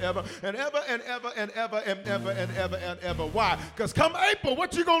ever and ever and ever and ever and ever and ever and ever and ever. Why? Because come April,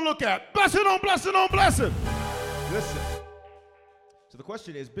 what you gonna look at? Blessing on blessing on blessing. Listen. So the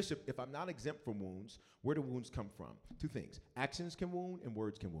question is, Bishop, if I'm not exempt from wounds, where do wounds come from? Two things. Actions can wound and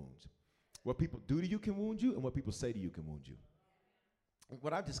words can wound. What people do to you can wound you, and what people say to you can wound you.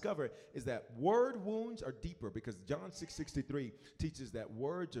 What I've discovered is that word wounds are deeper because John 6:63 teaches that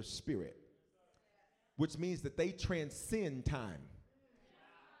words are spirit, which means that they transcend time.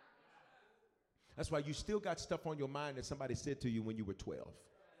 That's why you still got stuff on your mind that somebody said to you when you were 12.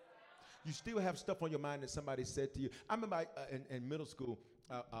 You still have stuff on your mind that somebody said to you. I remember in middle school,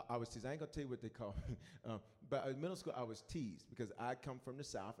 I was teased. I ain't going to tell you what they call me. But in middle school, I was teased because I come from the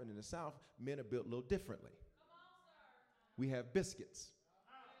South, and in the South, men are built a little differently. We have biscuits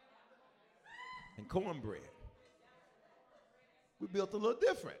and cornbread. We built a little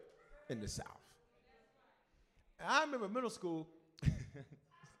different in the South. And I remember middle school.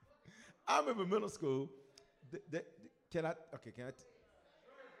 Can I?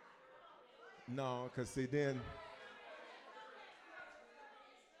 No, because see then.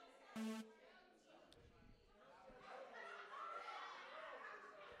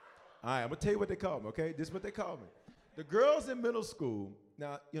 All right, I'm going to tell you what they call me, okay? This is what they call me. The girls in middle school,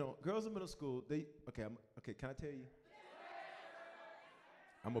 now, girls in middle school, can I tell you?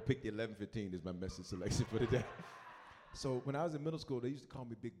 I'm going to pick the 11:15 as my message selection for the day. So when I was in middle school, they used to call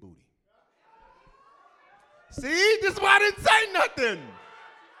me Big Booty. See, this is why I didn't say nothing.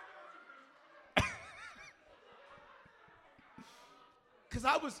 Because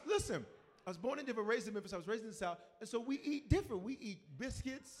I was born in Denver, raised in Memphis. I was raised in the South. And so we eat different. We eat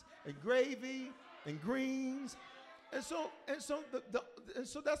biscuits and gravy and greens. And so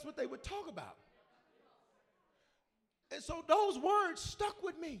that's what they would talk about. And so those words stuck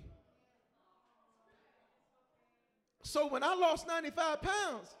with me. So when I lost 95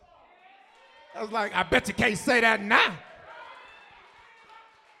 pounds, I was like, I bet you can't say that now.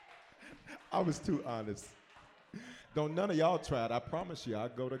 I was too honest. Don't none of y'all try it. I promise you, I'll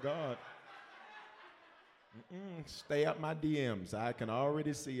go to God. Stay out my DMs. I can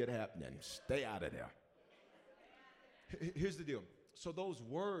already see it happening. Stay out of there. Here's the deal. So those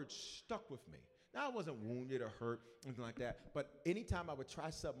words stuck with me. Now, I wasn't wounded or hurt, anything like that. But anytime I would try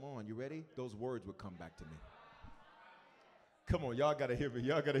something on, you ready? Those words would come back to me. Come on, y'all got to hear me.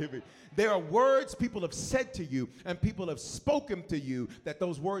 Y'all got to hear me. There are words people have said to you and people have spoken to you that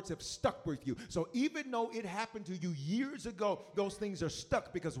those words have stuck with you. So even though it happened to you years ago, those things are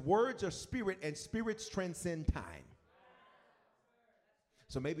stuck because words are spirit and spirits transcend time.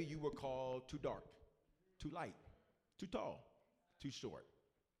 So maybe you were called too dark, too light, too tall, too short,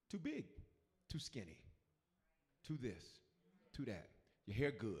 too big, too skinny, too this, too that. Your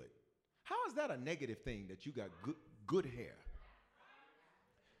hair good. How is that a negative thing that you got good hair?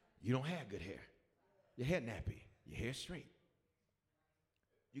 You don't have good hair. Your hair nappy. Your hair straight.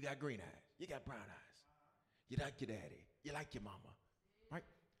 You got green eyes. You got brown eyes. You like your daddy. You like your mama. Right?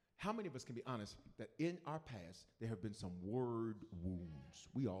 How many of us can be honest that in our past, there have been some word wounds?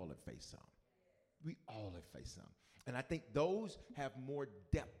 We all have faced some. We all have faced some. And I think those have more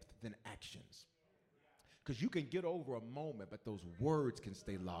depth than actions. Because you can get over a moment, but those words can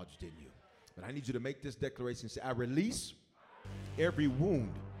stay lodged in you. But I need you to make this declaration. Say, I release every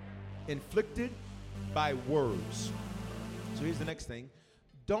wound inflicted by words. So here's the next thing.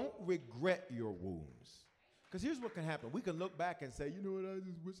 Don't regret your wounds. Because here's what can happen. We can look back and say, you know what, I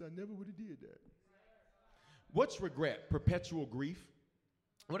just wish I never would have did that. What's regret? Perpetual grief.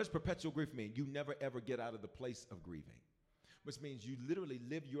 What does perpetual grief mean? You never ever get out of the place of grieving, which means you literally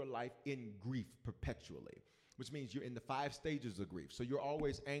live your life in grief perpetually, which means you're in the 5 stages of grief. So you're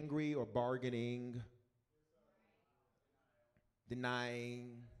always angry or bargaining,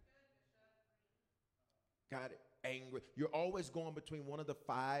 denying, got it, angry. You're always going between one of the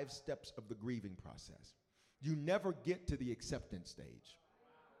 5 steps of the grieving process. You never get to the acceptance stage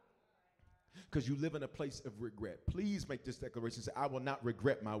because you live in a place of regret. Please make this declaration. Say, I will not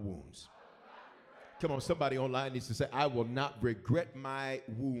regret my wounds. Come on, somebody online needs to say, I will not regret my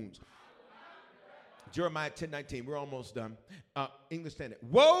wounds. Jeremiah 10:19, we're almost done. English Standard.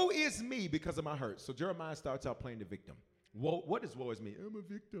 Woe is me because of my hurt. So Jeremiah starts out playing the victim. Woe, what does woe is me? I'm a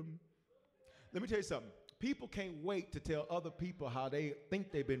victim. Let me tell you something. People can't wait to tell other people how they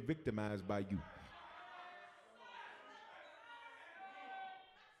think they've been victimized by you.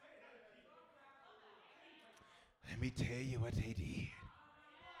 Let me tell you what they did.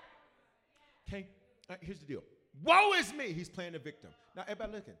 Okay, here's the deal. Woe is me. He's playing the victim. Now,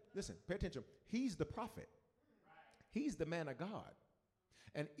 everybody listen, pay attention. He's the prophet. He's the man of God.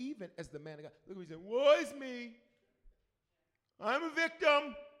 And even as the man of God, look what he said, woe is me. I'm a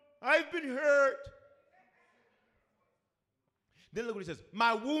victim. I've been hurt. Then look what he says.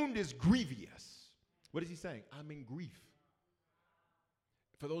 My wound is grievous. What is he saying? I'm in grief.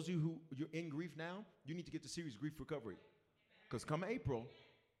 For those of you who you're in grief now, you need to get the series Grief Recovery. Because come April,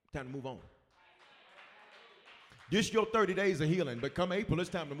 time to move on. This your 30 days of healing, but come April,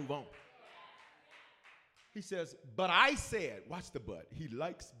 it's time to move on. He says, but I said, watch the but. He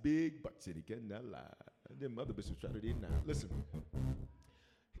likes big butts, and he cannot lie. Them other bishops try to deny. Listen.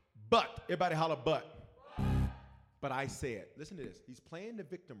 But, everybody holler but. But I said, listen to this. He's playing the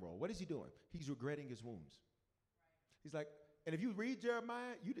victim role. What is he doing? He's regretting his wounds. He's like, and if you read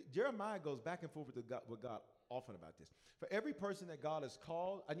Jeremiah, Jeremiah goes back and forth with God often about this. For every person that God has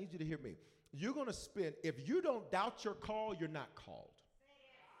called, I need you to hear me. You're going to spend, if you don't doubt your call, you're not called.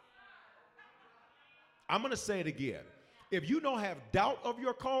 I'm going to say it again. If you don't have doubt of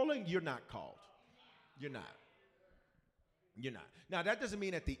your calling, you're not called. You're not. You're not. Now, that doesn't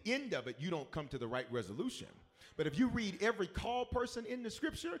mean at the end of it, you don't come to the right resolution. But if you read every called person in the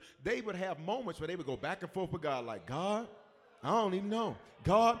scripture, they would have moments where they would go back and forth with God like, God, I don't even know.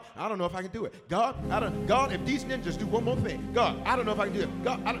 God, I don't know if I can do it. God, God, if these ninjas do one more thing. God, I don't know if I can do it.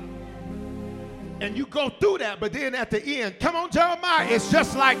 God, I don't. And you go through that, but then at the end, come on, Jeremiah, it's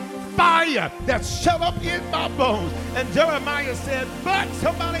just like fire that's shut up in my bones. And Jeremiah said, but,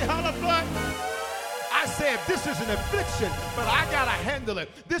 somebody holler, but. I said, this is an affliction, but I got to handle it.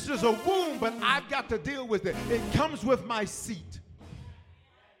 This is a wound, but I've got to deal with it. It comes with my seat.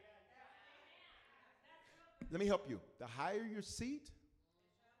 Let me help you. The higher your seat,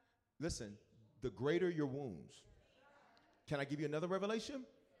 listen, the greater your wounds. Can I give you another revelation?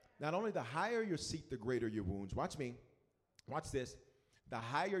 Not only the higher your seat, the greater your wounds. Watch me. Watch this. The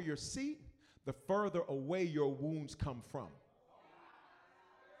higher your seat, the further away your wounds come from.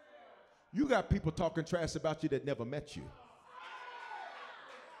 You got people talking trash about you that never met you.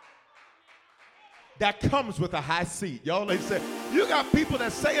 That comes with a high seat. Y'all, they say, you got people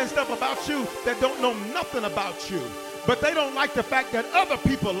that saying stuff about you that don't know nothing about you, but they don't like the fact that other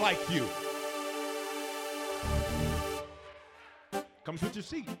people like you. Comes with your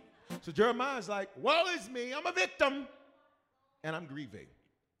seat. So Jeremiah's like, woe is me, I'm a victim, and I'm grieving.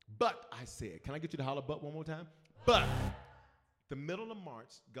 But I said, can I get you to holler but one more time? But the middle of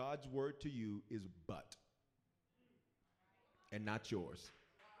March, God's word to you is but, and not yours.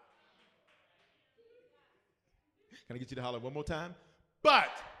 Can I get you to holler one more time? But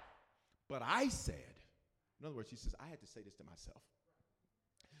I said, in other words, he says, I had to say this to myself.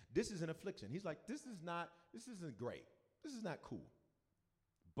 This is an affliction. He's like, this isn't great. This is not cool.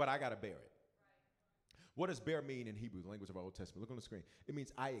 But I got to bear it. What does bear mean in Hebrew, the language of our Old Testament? Look on the screen. It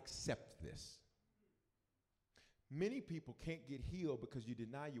means I accept this. Many people can't get healed because you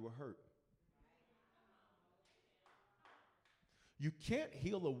deny you were hurt. You can't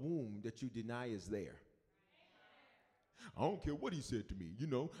heal a wound that you deny is there. I don't care what he said to me. You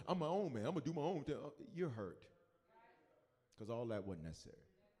know, I'm my own man. I'm going to do my own thing. You're hurt. Because all that wasn't necessary.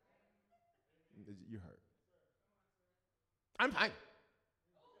 You're hurt. I'm fine.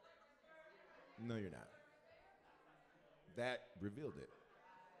 No, you're not. That revealed it.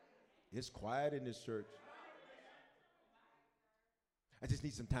 It's quiet in this church. I just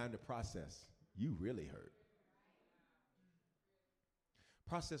need some time to process. You really hurt.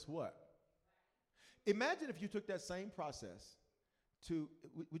 Process what? Imagine if you took that same process to,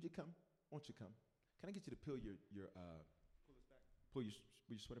 would you come? Won't you come? Can I get you to pull your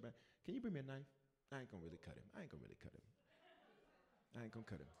sweater back? Can you bring me a knife? I ain't gonna really cut him. I ain't gonna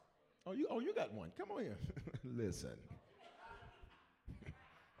cut him. Oh, you got one. Come on here. Listen.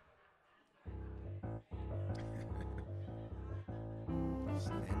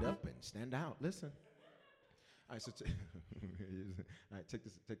 Stand up and stand out. Listen. All right, so all right, take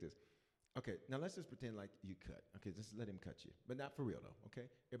this. Okay, now let's just pretend like you cut. Okay, just let him cut you. But not for real, though, okay?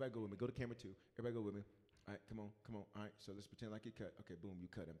 Everybody go with me. Go to camera 2. Everybody go with me. All right, come on. All right, so let's pretend like you cut. Okay, boom, you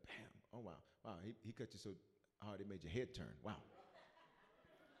cut him. Bam. Oh, wow. He cut you so hard it made your head turn. Wow.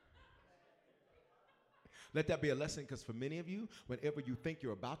 Let that be a lesson, because for many of you, whenever you think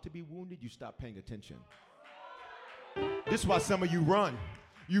you're about to be wounded, you stop paying attention. This is why some of you run.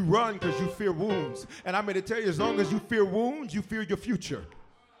 You run because you fear wounds. And I'm going to tell you, as long as you fear wounds, you fear your future.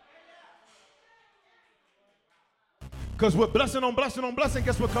 Because with blessing on blessing on blessing,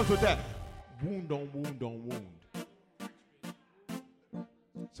 guess what comes with that? Wound on wound on wound.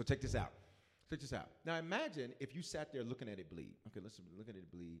 So check this out. Now imagine if you sat there looking at it bleed. Okay, let's look at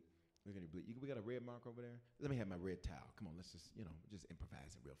it bleed. We got a red mark over there. Let me have my red towel. Come on, let's just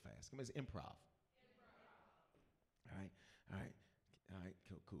improvise it real fast. Come on, it's improv. All right,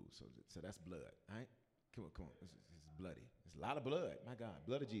 cool. So that's blood. All right, come on. It's bloody. It's a lot of blood. My God,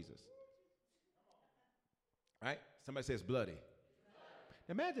 blood of Jesus. Right? Somebody says bloody.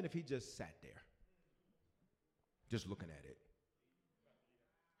 Now imagine if he just sat there, just looking at it,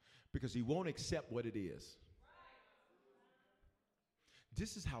 because he won't accept what it is.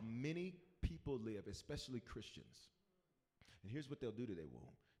 This is how many people live, especially Christians. And here's what they'll do to their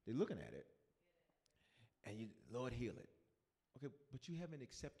wound. They're looking at it, and you, Lord, heal it. Okay, but you haven't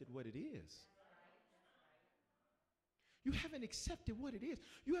accepted what it is. You haven't accepted what it is.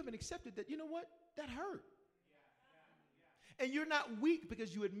 You haven't accepted that, you know what? That hurt. And you're not weak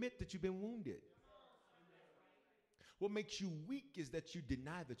because you admit that you've been wounded. What makes you weak is that you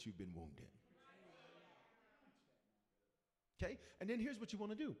deny that you've been wounded. Okay? And then here's what you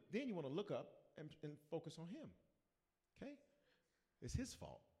want to do. Then you want to look up and focus on him. Okay? It's his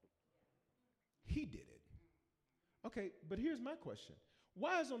fault. He did it. Okay, but here's my question.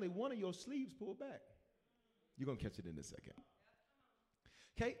 Why is only one of your sleeves pulled back? You're going to catch it in a second.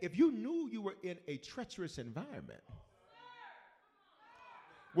 Okay? If you knew you were in a treacherous environment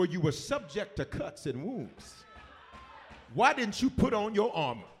where you were subject to cuts and wounds, why didn't you put on your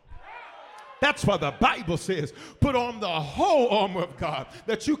armor? That's why the Bible says, put on the whole armor of God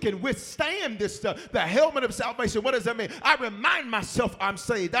that you can withstand this stuff. The helmet of salvation, what does that mean? I remind myself I'm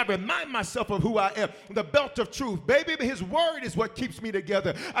saved. I remind myself of who I am. The belt of truth. Baby, his word is what keeps me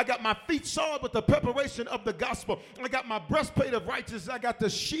together. I got my feet shod with the preparation of the gospel. I got my breastplate of righteousness. I got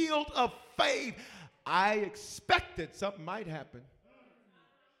the shield of faith. I expected something might happen.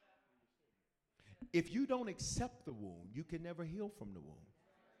 If you don't accept the wound, you can never heal from the wound.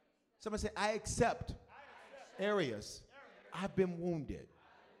 Somebody say, I accept areas I've been wounded.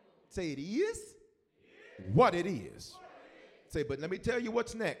 Say, it is what it is. Say, but let me tell you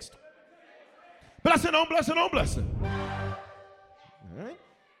what's next. Blessing on blessing on blessing. All right?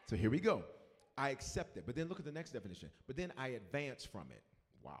 So here we go. I accept it. But then look at the next definition. But then I advance from it.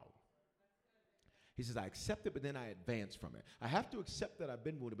 Wow. He says, I accept it, but then I advance from it. I have to accept that I've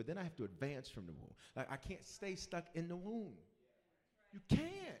been wounded, but then I have to advance from the wound. Like, I can't stay stuck in the wound. You can't.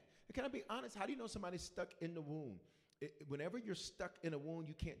 Can I be honest? How do you know somebody's stuck in the wound? Whenever you're stuck in a wound,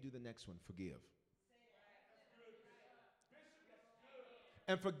 you can't do the next one. Forgive.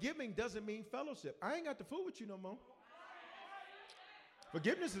 And forgiving doesn't mean fellowship. I ain't got to fool with you no more.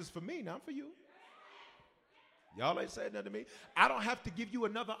 Forgiveness is for me, not for you. Y'all ain't saying nothing to me. I don't have to give you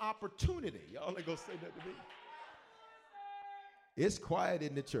another opportunity. Y'all ain't gonna say nothing to me. It's quiet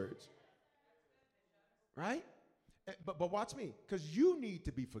in the church. Right? But watch me, because you need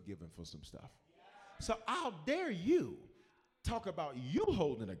to be forgiven for some stuff. So how dare you talk about you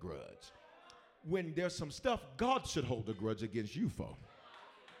holding a grudge when there's some stuff God should hold a grudge against you for.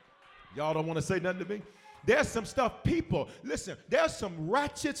 Y'all don't want to say nothing to me? There's some stuff people, listen, there's some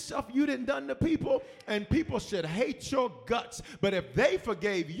ratchet stuff you done to people, and people should hate your guts. But if they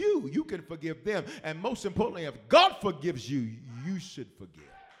forgave you, you can forgive them. And most importantly, if God forgives you, you should forgive.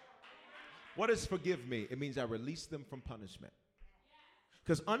 What does forgive me? It means I release them from punishment.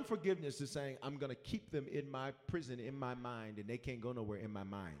 Because unforgiveness is saying, I'm going to keep them in my prison, in my mind, and they can't go nowhere in my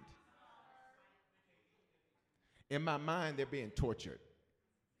mind. In my mind, they're being tortured.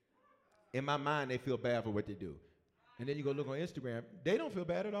 In my mind, they feel bad for what they do. And then you go look on Instagram, they don't feel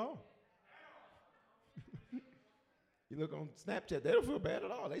bad at all. You look on Snapchat, they don't feel bad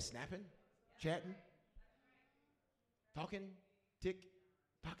at all. They snapping, chatting, talking,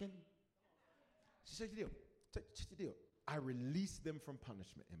 talking. So check the deal. Check the deal. I release them from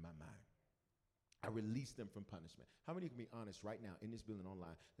punishment in my mind. I release them from punishment. How many of you can be honest right now in this building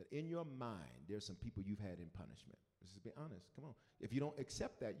online that in your mind there's some people you've had in punishment? Let's just be honest. Come on. If you don't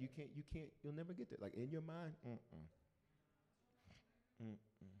accept that, you'll never get there. Like in your mind,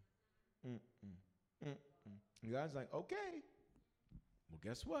 God's like, okay. Well,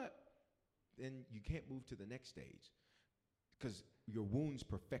 guess what? Then you can't move to the next stage because your wounds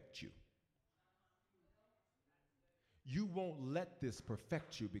perfect you. You won't let this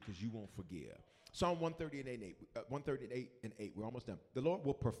perfect you because you won't forgive. Psalm 138 and 8. We're almost done. The Lord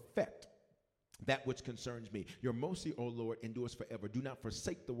will perfect that which concerns me. Your mercy, O Lord, endures forever. Do not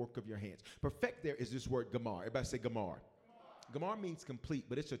forsake the work of your hands. Perfect there is this word gamar. Everybody say gamar. Gamar means complete,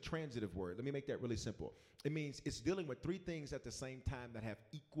 but it's a transitive word. Let me make that really simple. It means it's dealing with three things at the same time that have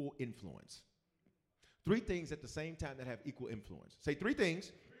equal influence. Three things at the same time that have equal influence. Say three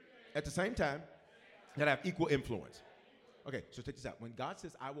things at the same time that have equal influence. Okay, so check this out. When God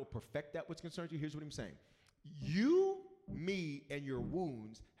says, I will perfect that which concerns you, here's what I'm saying. You, me, and your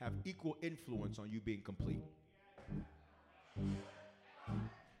wounds have equal influence on you being complete.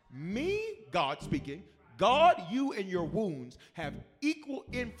 Me, God speaking, God, you, and your wounds have equal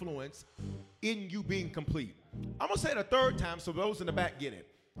influence in you being complete. I'm going to say it a third time so those in the back get it.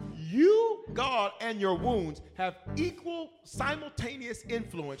 You, God, and your wounds have equal simultaneous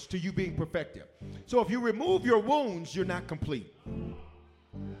influence to you being perfected. So if you remove your wounds, you're not complete.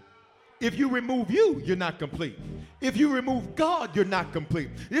 If you remove you, you're not complete. If you remove God, you're not complete.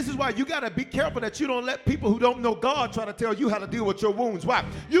 This is why you got to be careful that you don't let people who don't know God try to tell you how to deal with your wounds. Why?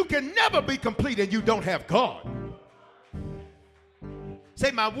 You can never be complete and you don't have God.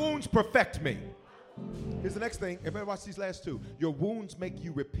 Say, my wounds perfect me. Here's the next thing. Everybody watch these last two. Your wounds make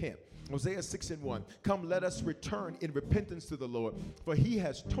you repent. Hosea 6:1. Come, let us return in repentance to the Lord, for he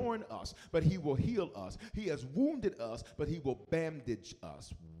has torn us, but he will heal us. He has wounded us, but he will bandage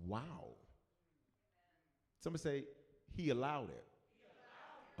us. Wow. Somebody say, he allowed it.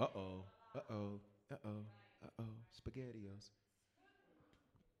 Uh-oh, uh-oh, uh-oh, uh-oh, SpaghettiOs.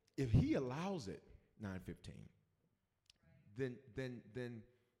 If he allows it, 9:15, then,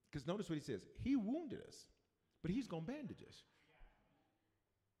 because notice what he says. He wounded us, but he's going to bandage us.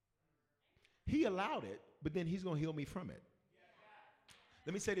 He allowed it, but then he's going to heal me from it.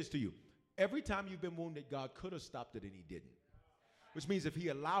 Let me say this to you. Every time you've been wounded, God could have stopped it and he didn't. Which means if he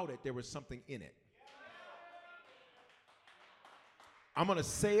allowed it, there was something in it. I'm going to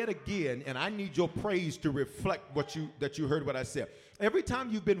say it again, and I need your praise to reflect that you heard what I said. Every time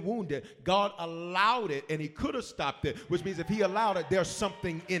you've been wounded, God allowed it, and he could have stopped it, which means if he allowed it, there's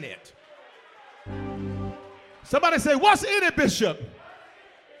something in it. Somebody say, what's in it, Bishop?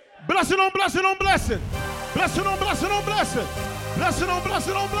 Blessing on blessing on blessing. Blessing on blessing on blessing. Blessing on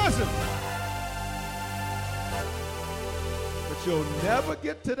blessing on blessing. But you'll never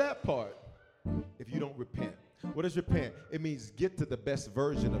get to that part if you don't repent. What is repent? It means get to the best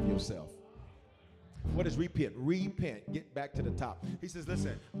version of yourself. What is repent? Repent. Get back to the top. He says,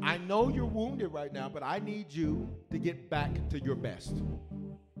 listen, I know you're wounded right now, but I need you to get back to your best.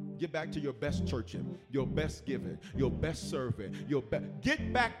 Get back to your best churching, your best giving, your best serving,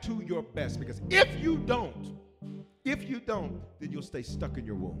 get back to your best. Because if you don't, then you'll stay stuck in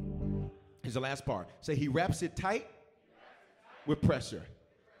your wound. Here's the last part. Say he wraps it tight with pressure.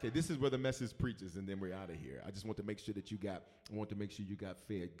 Okay, this is where the message preaches, and then we're out of here. I just want to make sure that you got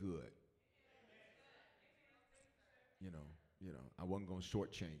fed good. You know, I wasn't going to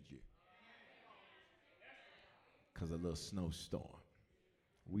shortchange you because of a little snowstorm.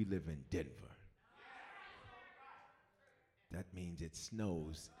 We live in Denver. That means it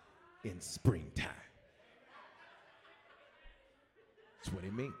snows in springtime. That's what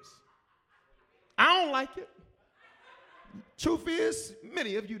it means. I don't like it. Truth is,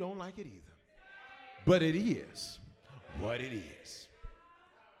 many of you don't like it either. But it is what it is.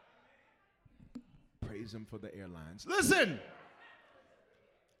 Praise him for the airlines. Listen.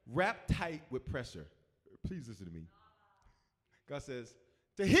 Wrap tight with pressure. Please listen to me. God says,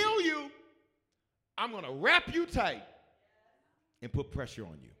 to heal you, I'm going to wrap you tight and put pressure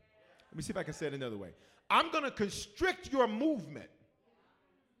on you. Let me see if I can say it another way. I'm going to constrict your movement.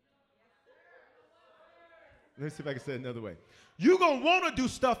 Let me see if I can say it another way. You're going to want to do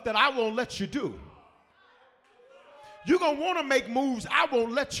stuff that I won't let you do. You're going to want to make moves I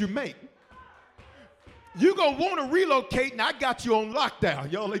won't let you make. You're going to want to relocate, and I got you on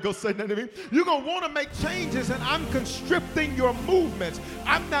lockdown. Y'all ain't going to say nothing to me. You're going to want to make changes, and I'm constricting your movements.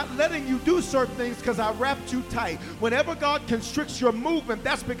 I'm not letting you do certain things because I wrapped you tight. Whenever God constricts your movement,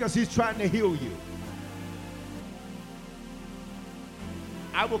 that's because he's trying to heal you.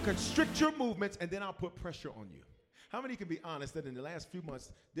 I will constrict your movements, and then I'll put pressure on you. How many can be honest that in the last few months,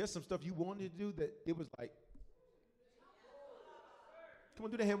 there's some stuff you wanted to do that it was like, come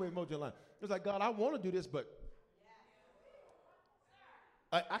on, do the hand wave emoji line. It was like, God, I want to do this, but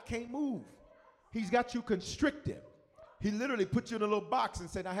I can't move. He's got you constricted. He literally put you in a little box and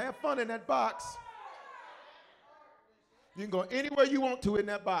said, now have fun in that box. You can go anywhere you want to in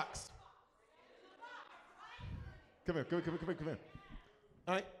that box. Come here.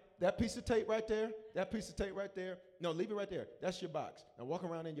 All right, that piece of tape right there, No, leave it right there. That's your box. Now walk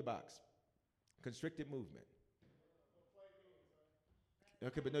around in your box. Constricted movement.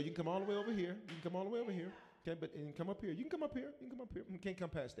 Okay, but no, you can come all the way over here. Okay, but and come up here. You can come up here. Can't come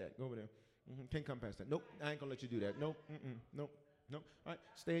past that. Go over there. Can't come past that. Nope, I ain't gonna let you do that. Nope, nope. All right,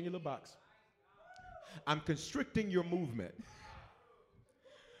 stay in your little box. I'm constricting your movement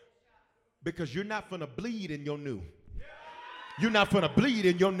because you're not gonna bleed in your new. You're not gonna bleed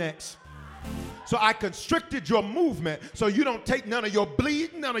in your next. So I constricted your movement so you don't take none of your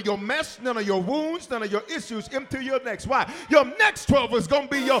bleeding, none of your mess, none of your wounds, none of your issues into your next. Why? Your next 12 is going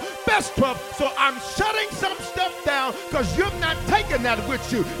to be your best 12. So I'm shutting some stuff down because you're not taking that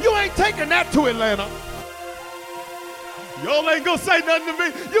with you. You ain't taking that to Atlanta. Y'all ain't going to say nothing to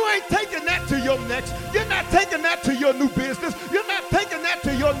me. You ain't taking that to your next. You're not taking that to your new business. You're not taking that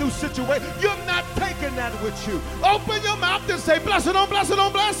to your new situation. You're not taking that with you. Open your mouth and say, bless it on, bless it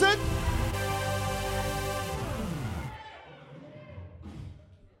on, bless it.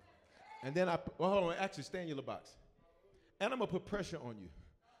 And then hold on, actually stay in your little box. And I'm going to put pressure on you.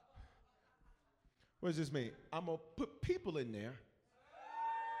 What does this mean? I'm going to put people in there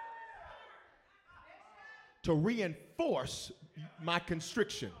to reinforce my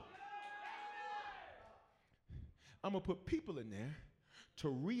constriction. I'm going to put people in there to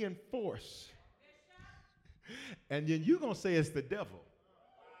reinforce. And then you're going to say it's the devil.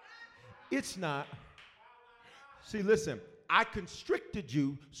 It's not. See, listen. I constricted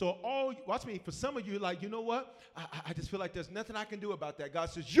you, so watch me, for some of you, like, you know what? I just feel like there's nothing I can do about that. God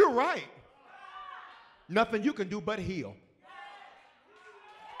says, you're right. Nothing you can do but heal.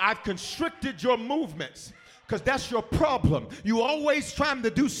 I've constricted your movements because that's your problem. You always trying to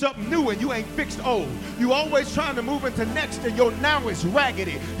do something new and you ain't fixed old. You always trying to move into next and your now is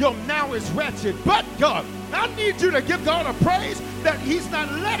raggedy. Your now is wretched. But God, I need you to give God a praise that he's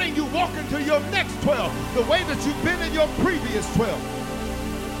not letting you walk into your next 12 the way that you've been in your previous 12.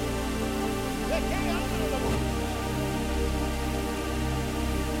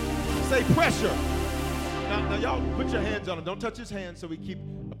 Say pressure. Now y'all put your hands on him. Don't touch his hands so we keep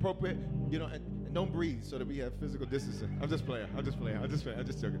appropriate, and don't breathe so that we have physical distancing. I'm just playing. I'm just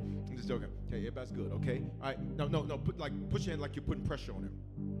joking. Okay, everybody's good, okay? All right, no. Put your hand like you're putting pressure on him.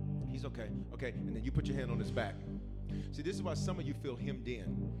 He's okay, and then you put your hand on his back. See, this is why some of you feel hemmed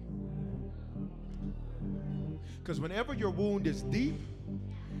in. Because whenever your wound is deep,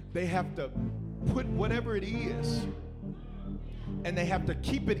 they have to put whatever it is, and they have to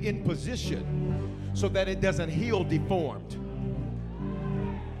keep it in position so that it doesn't heal deformed.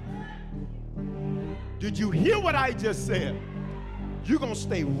 Did you hear what I just said? You're going to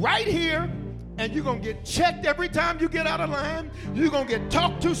stay right here, and you're going to get checked every time you get out of line. You're going to get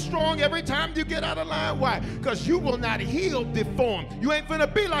talked to strong every time you get out of line. Why? Because you will not heal deformed. You ain't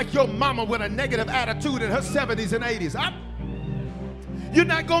finna be like your mama with a negative attitude in her 70s and 80s. You're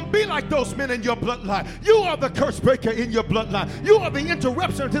not going to be like those men in your bloodline. You are the curse breaker in your bloodline. You are the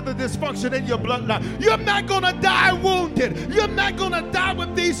interruption to the dysfunction in your bloodline. You're not going to die wounded. You're not going to die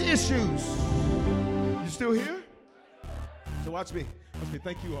with these issues. You still here? So watch me.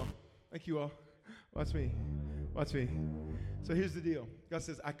 Thank you all. Watch me. So here's the deal. God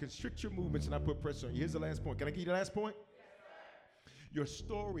says, I constrict your movements and I put pressure on you. Here's the last point. Can I give you the last point? Your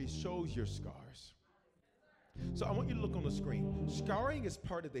story shows your scars. So I want you to look on the screen. Scarring is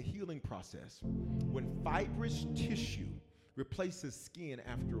part of the healing process when fibrous tissue replaces skin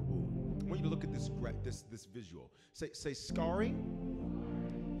after a wound. I want you to look at this visual. Say scarring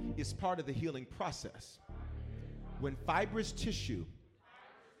is part of the healing process when fibrous tissue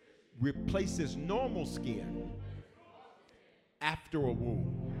replaces normal skin after a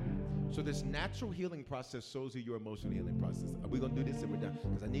wound. So this natural healing process shows you your emotional healing process. Are we going to do this and we're done?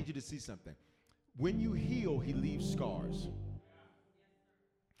 Because I need you to see something. When you heal, he leaves scars.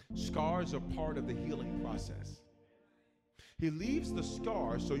 Scars are part of the healing process. He leaves the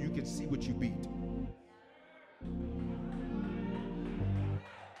scars so you can see what you beat.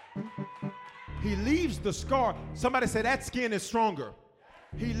 He leaves the scar. Somebody say that skin is stronger.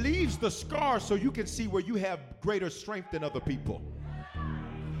 He leaves the scar so you can see where you have greater strength than other people.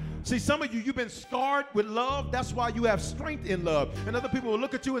 See, some of you, you've been scarred with love. That's why you have strength in love. And other people will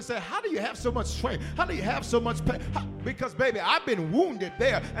look at you and say, how do you have so much strength? How do you have so much pain? Because, baby, I've been wounded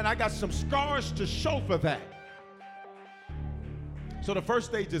there, and I got some scars to show for that. So the first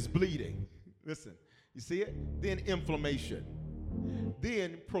stage is bleeding. Listen, you see it? Then inflammation.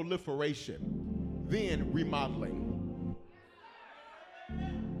 Then proliferation. Then remodeling.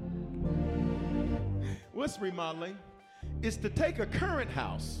 What's remodeling? It's to take a current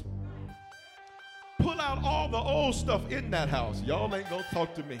house, pull out all the old stuff in that house. Y'all ain't gonna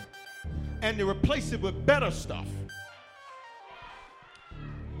talk to me. And to replace it with better stuff.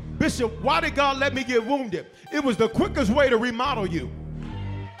 Bishop, why did God let me get wounded? It was the quickest way to remodel you.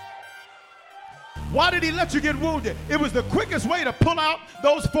 Why did he let you get wounded? It was the quickest way to pull out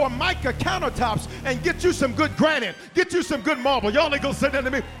those Formica countertops and get you some good granite, get you some good marble. Y'all ain't gonna say that to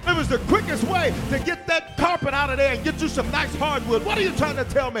me. It was the quickest way to get that carpet out of there and get you some nice hardwood. What are you trying to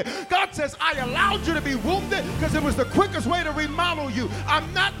tell me? God says, I allowed you to be wounded because it was the quickest way to remodel you.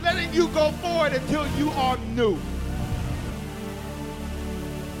 I'm not letting you go forward until you are new.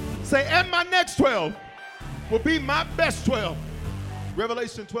 Say, and my next 12 will be my best 12.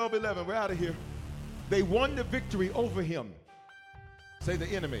 Revelation 12:11, we're out of here. They won the victory over him. Say the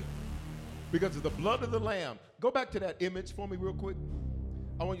enemy. Because of the blood of the Lamb. Go back to that image for me real quick.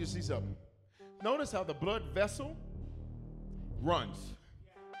 I want you to see something. Notice how the blood vessel runs.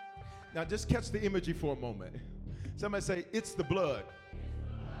 Now just catch the imagery for a moment. Somebody say, it's the blood.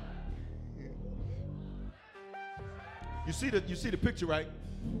 You see the picture, right?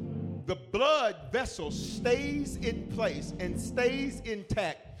 The blood vessel stays in place and stays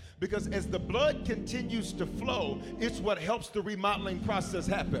intact. Because as the blood continues to flow, it's what helps the remodeling process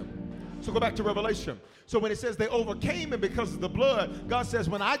happen. So go back to Revelation. So when it says they overcame him because of the blood, God says,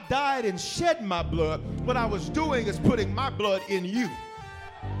 when I died and shed my blood, what I was doing is putting my blood in you.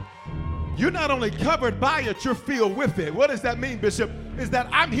 You're not only covered by it, you're filled with it. What does that mean, Bishop? Is that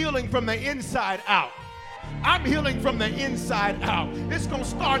I'm healing from the inside out. I'm healing from the inside out. It's going to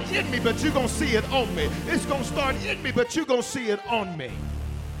start in me, but you're going to see it on me. It's going to start in me, but you're going to see it on me.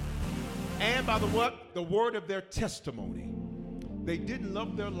 And by the what? The word of their testimony. They didn't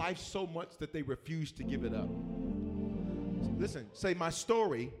love their life so much that they refused to give it up. Listen, say my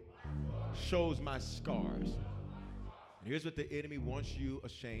story shows my scars. And here's what the enemy wants you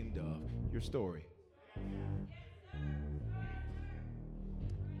ashamed of. Your story.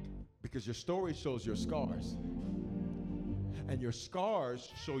 Because your story shows your scars. And your scars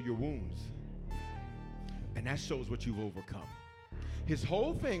show your wounds. And that shows what you've overcome. His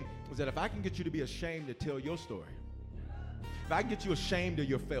whole thing was that if I can get you to be ashamed to tell your story, if I can get you ashamed of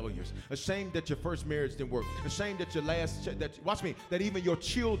your failures, ashamed that your first marriage didn't work, ashamed that your watch me, that even your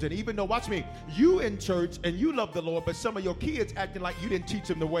children, even though, watch me, you in church and you love the Lord, but some of your kids acting like you didn't teach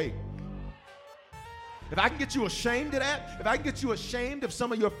them the way. If I can get you ashamed of that, if I can get you ashamed of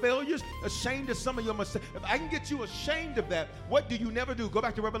some of your failures, ashamed of some of your mistakes, if I can get you ashamed of that, what do you never do? Go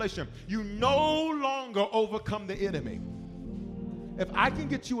back to Revelation. You no longer overcome the enemy. If I can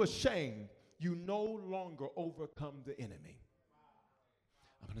get you ashamed, you no longer overcome the enemy.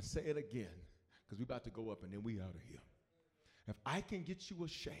 I'm going to say it again because we're about to go up and then we out of here. If I can get you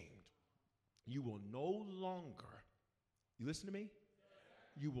ashamed, you will no longer, you listen to me?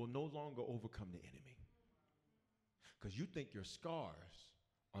 You will no longer overcome the enemy. Because you think your scars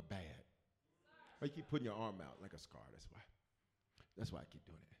are bad. Or you keep putting your arm out like a scar, that's why. That's why I keep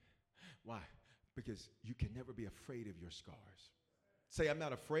doing it. Why? Because you can never be afraid of your scars. Say, I'm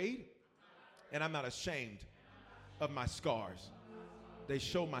not afraid and I'm not ashamed of my scars. They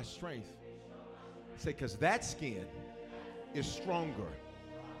show my strength. Say, because that skin is stronger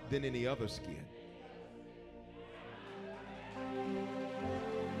than any other skin.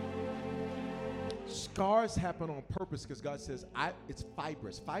 Scars happen on purpose because God says it's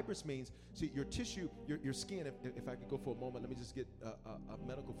fibrous. Fibrous means, see, your tissue, your skin, if I could go for a moment, let me just get a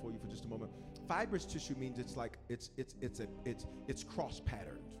medical for you for just a moment. Fibrous tissue means it's like, it's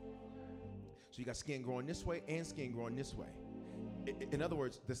cross-patterned. So you got skin growing this way and skin growing this way. In other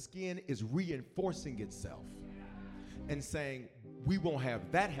words, the skin is reinforcing itself and saying, we won't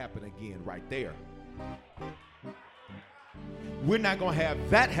have that happen again right there. We're not going to have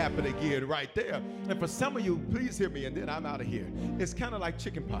that happen again right there. And for some of you, please hear me, and then I'm out of here. It's kind of like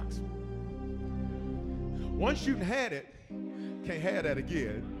chicken pox. Once you had it, can't have that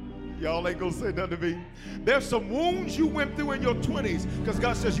again. Y'all ain't gonna say nothing to me. There's some wounds you went through in your 20s, because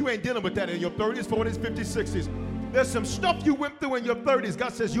God says you ain't dealing with that in your 30s, 40s, 50s, 60s. There's some stuff you went through in your 30s.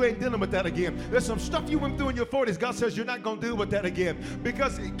 God says you ain't dealing with that again. There's some stuff you went through in your 40s. God says you're not going to deal with that again.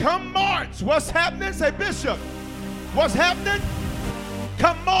 Because come March, what's happening? Say, Bishop, what's happening?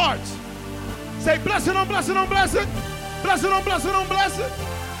 Come March. Say, blessing on blessing on blessing. Blessing on blessing on blessing.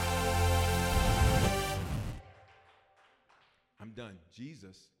 I'm done.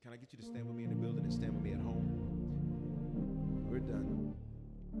 Jesus, can I get you to stand with me in the building and stand with me at home? We're done.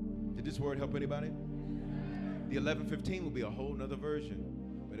 Did this word help anybody? The 11:15 will be a whole nother version,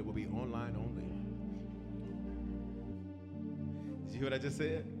 but it will be online only. Did you hear what I just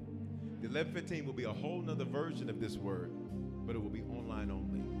said? The 11:15 will be a whole nother version of this word, but it will be online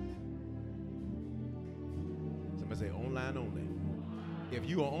only. Somebody say online only. If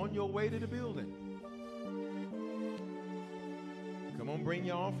you are on your way to the building, come on, bring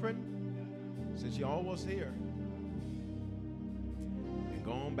your offering, since you're almost here. And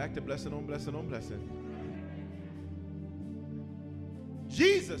go on back to blessing on blessing on blessing.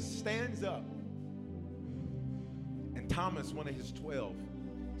 Jesus stands up, and Thomas, one of his 12,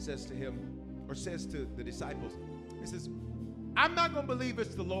 says to him, or says to the disciples, he says, I'm not going to believe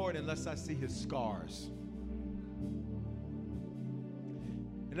it's the Lord unless I see his scars.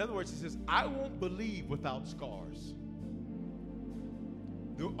 In other words, he says, I won't believe without scars.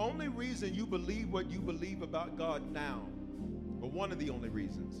 The only reason you believe what you believe about God now, or one of the only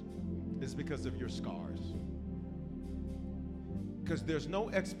reasons, is because of your scars. Because there's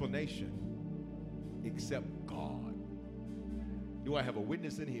no explanation except God. Do I have a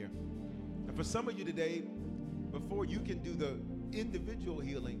witness in here? And for some of you today, before you can do the individual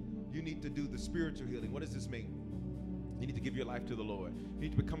healing, you need to do the spiritual healing. What does this mean? You need to give your life to the Lord. You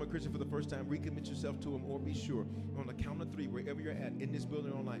need to become a Christian for the first time, recommit yourself to him, or be sure. On the count of 3, wherever you're at, in this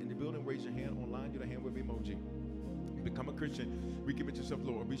building or online. In the building, raise your hand. Online, do the hand wave emoji. You become a Christian, recommit yourself to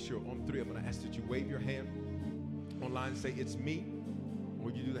the Lord, or be sure. On 3, I'm going to ask that you wave your hand. Online, say, it's me. Or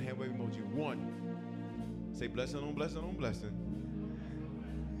you do the hand wave emoji. 1, say blessing on blessing on blessing.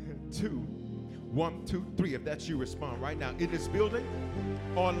 2, 1, 2, 3. If that's you, respond right now. In this building,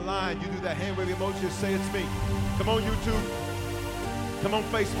 online, you do that hand wave emoji and say it's me. Come on, YouTube. Come on,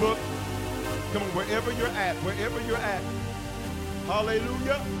 Facebook. Come on, wherever you're at, wherever you're at.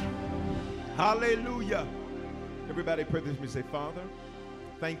 Hallelujah. Hallelujah. Everybody pray this with me. Say, Father,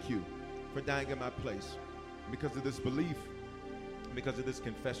 thank you for dying in my place. Because of this belief, because of this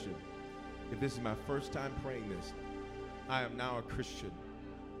confession, if this is my first time praying this, I am now a Christian.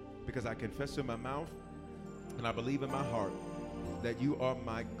 Because I confess in my mouth and I believe in my heart that you are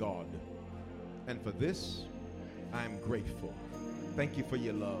my God. And for this, I am grateful. Thank you for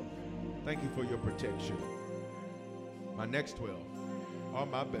your love. Thank you for your protection. My next 12 are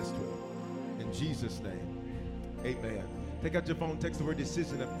my best 12. In Jesus' name, amen. Take out your phone, text the word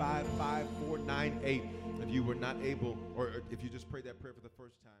decision at 55498 if you were not able, or if you just prayed that prayer for the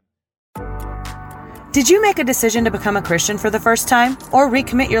first time. Did you make a decision to become a Christian for the first time or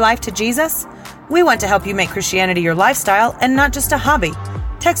recommit your life to Jesus? We want to help you make Christianity your lifestyle and not just a hobby.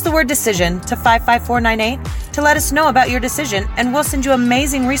 Text the word decision to 55498 to let us know about your decision, and we'll send you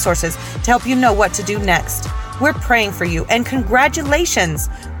amazing resources to help you know what to do next. We're praying for you, and congratulations!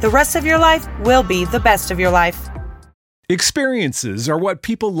 The rest of your life will be the best of your life. Experiences are what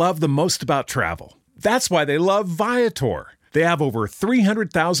people love the most about travel. That's why they love Viator. They have over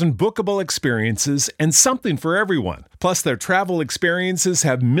 300,000 bookable experiences and something for everyone. Plus, their travel experiences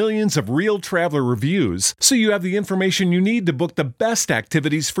have millions of real traveler reviews, so you have the information you need to book the best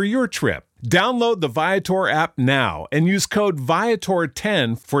activities for your trip. Download the Viator app now and use code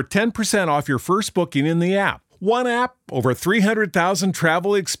Viator10 for 10% off your first booking in the app. One app, over 300,000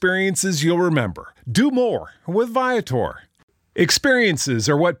 travel experiences you'll remember. Do more with Viator. Experiences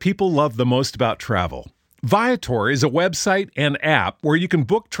are what people love the most about travel. Viator is a website and app where you can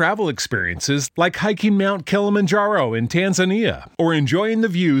book travel experiences like hiking Mount Kilimanjaro in Tanzania or enjoying the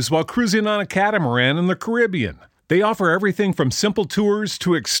views while cruising on a catamaran in the Caribbean. They offer everything from simple tours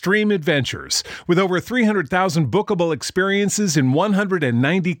to extreme adventures. With over 300,000 bookable experiences in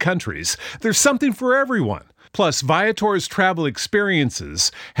 190 countries, there's something for everyone. Plus, Viator's travel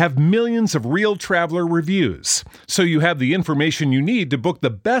experiences have millions of real traveler reviews, so you have the information you need to book the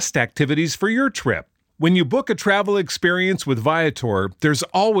best activities for your trip. When you book a travel experience with Viator, there's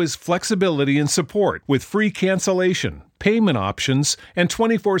always flexibility and support with free cancellation, payment options, and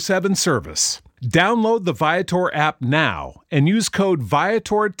 24/7 service. Download the Viator app now and use code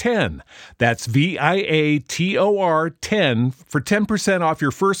Viator10. That's Viator 10 for 10% off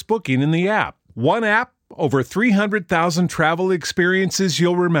your first booking in the app. One app, Over 300,000 travel experiences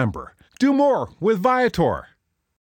you'll remember. Do more with Viator.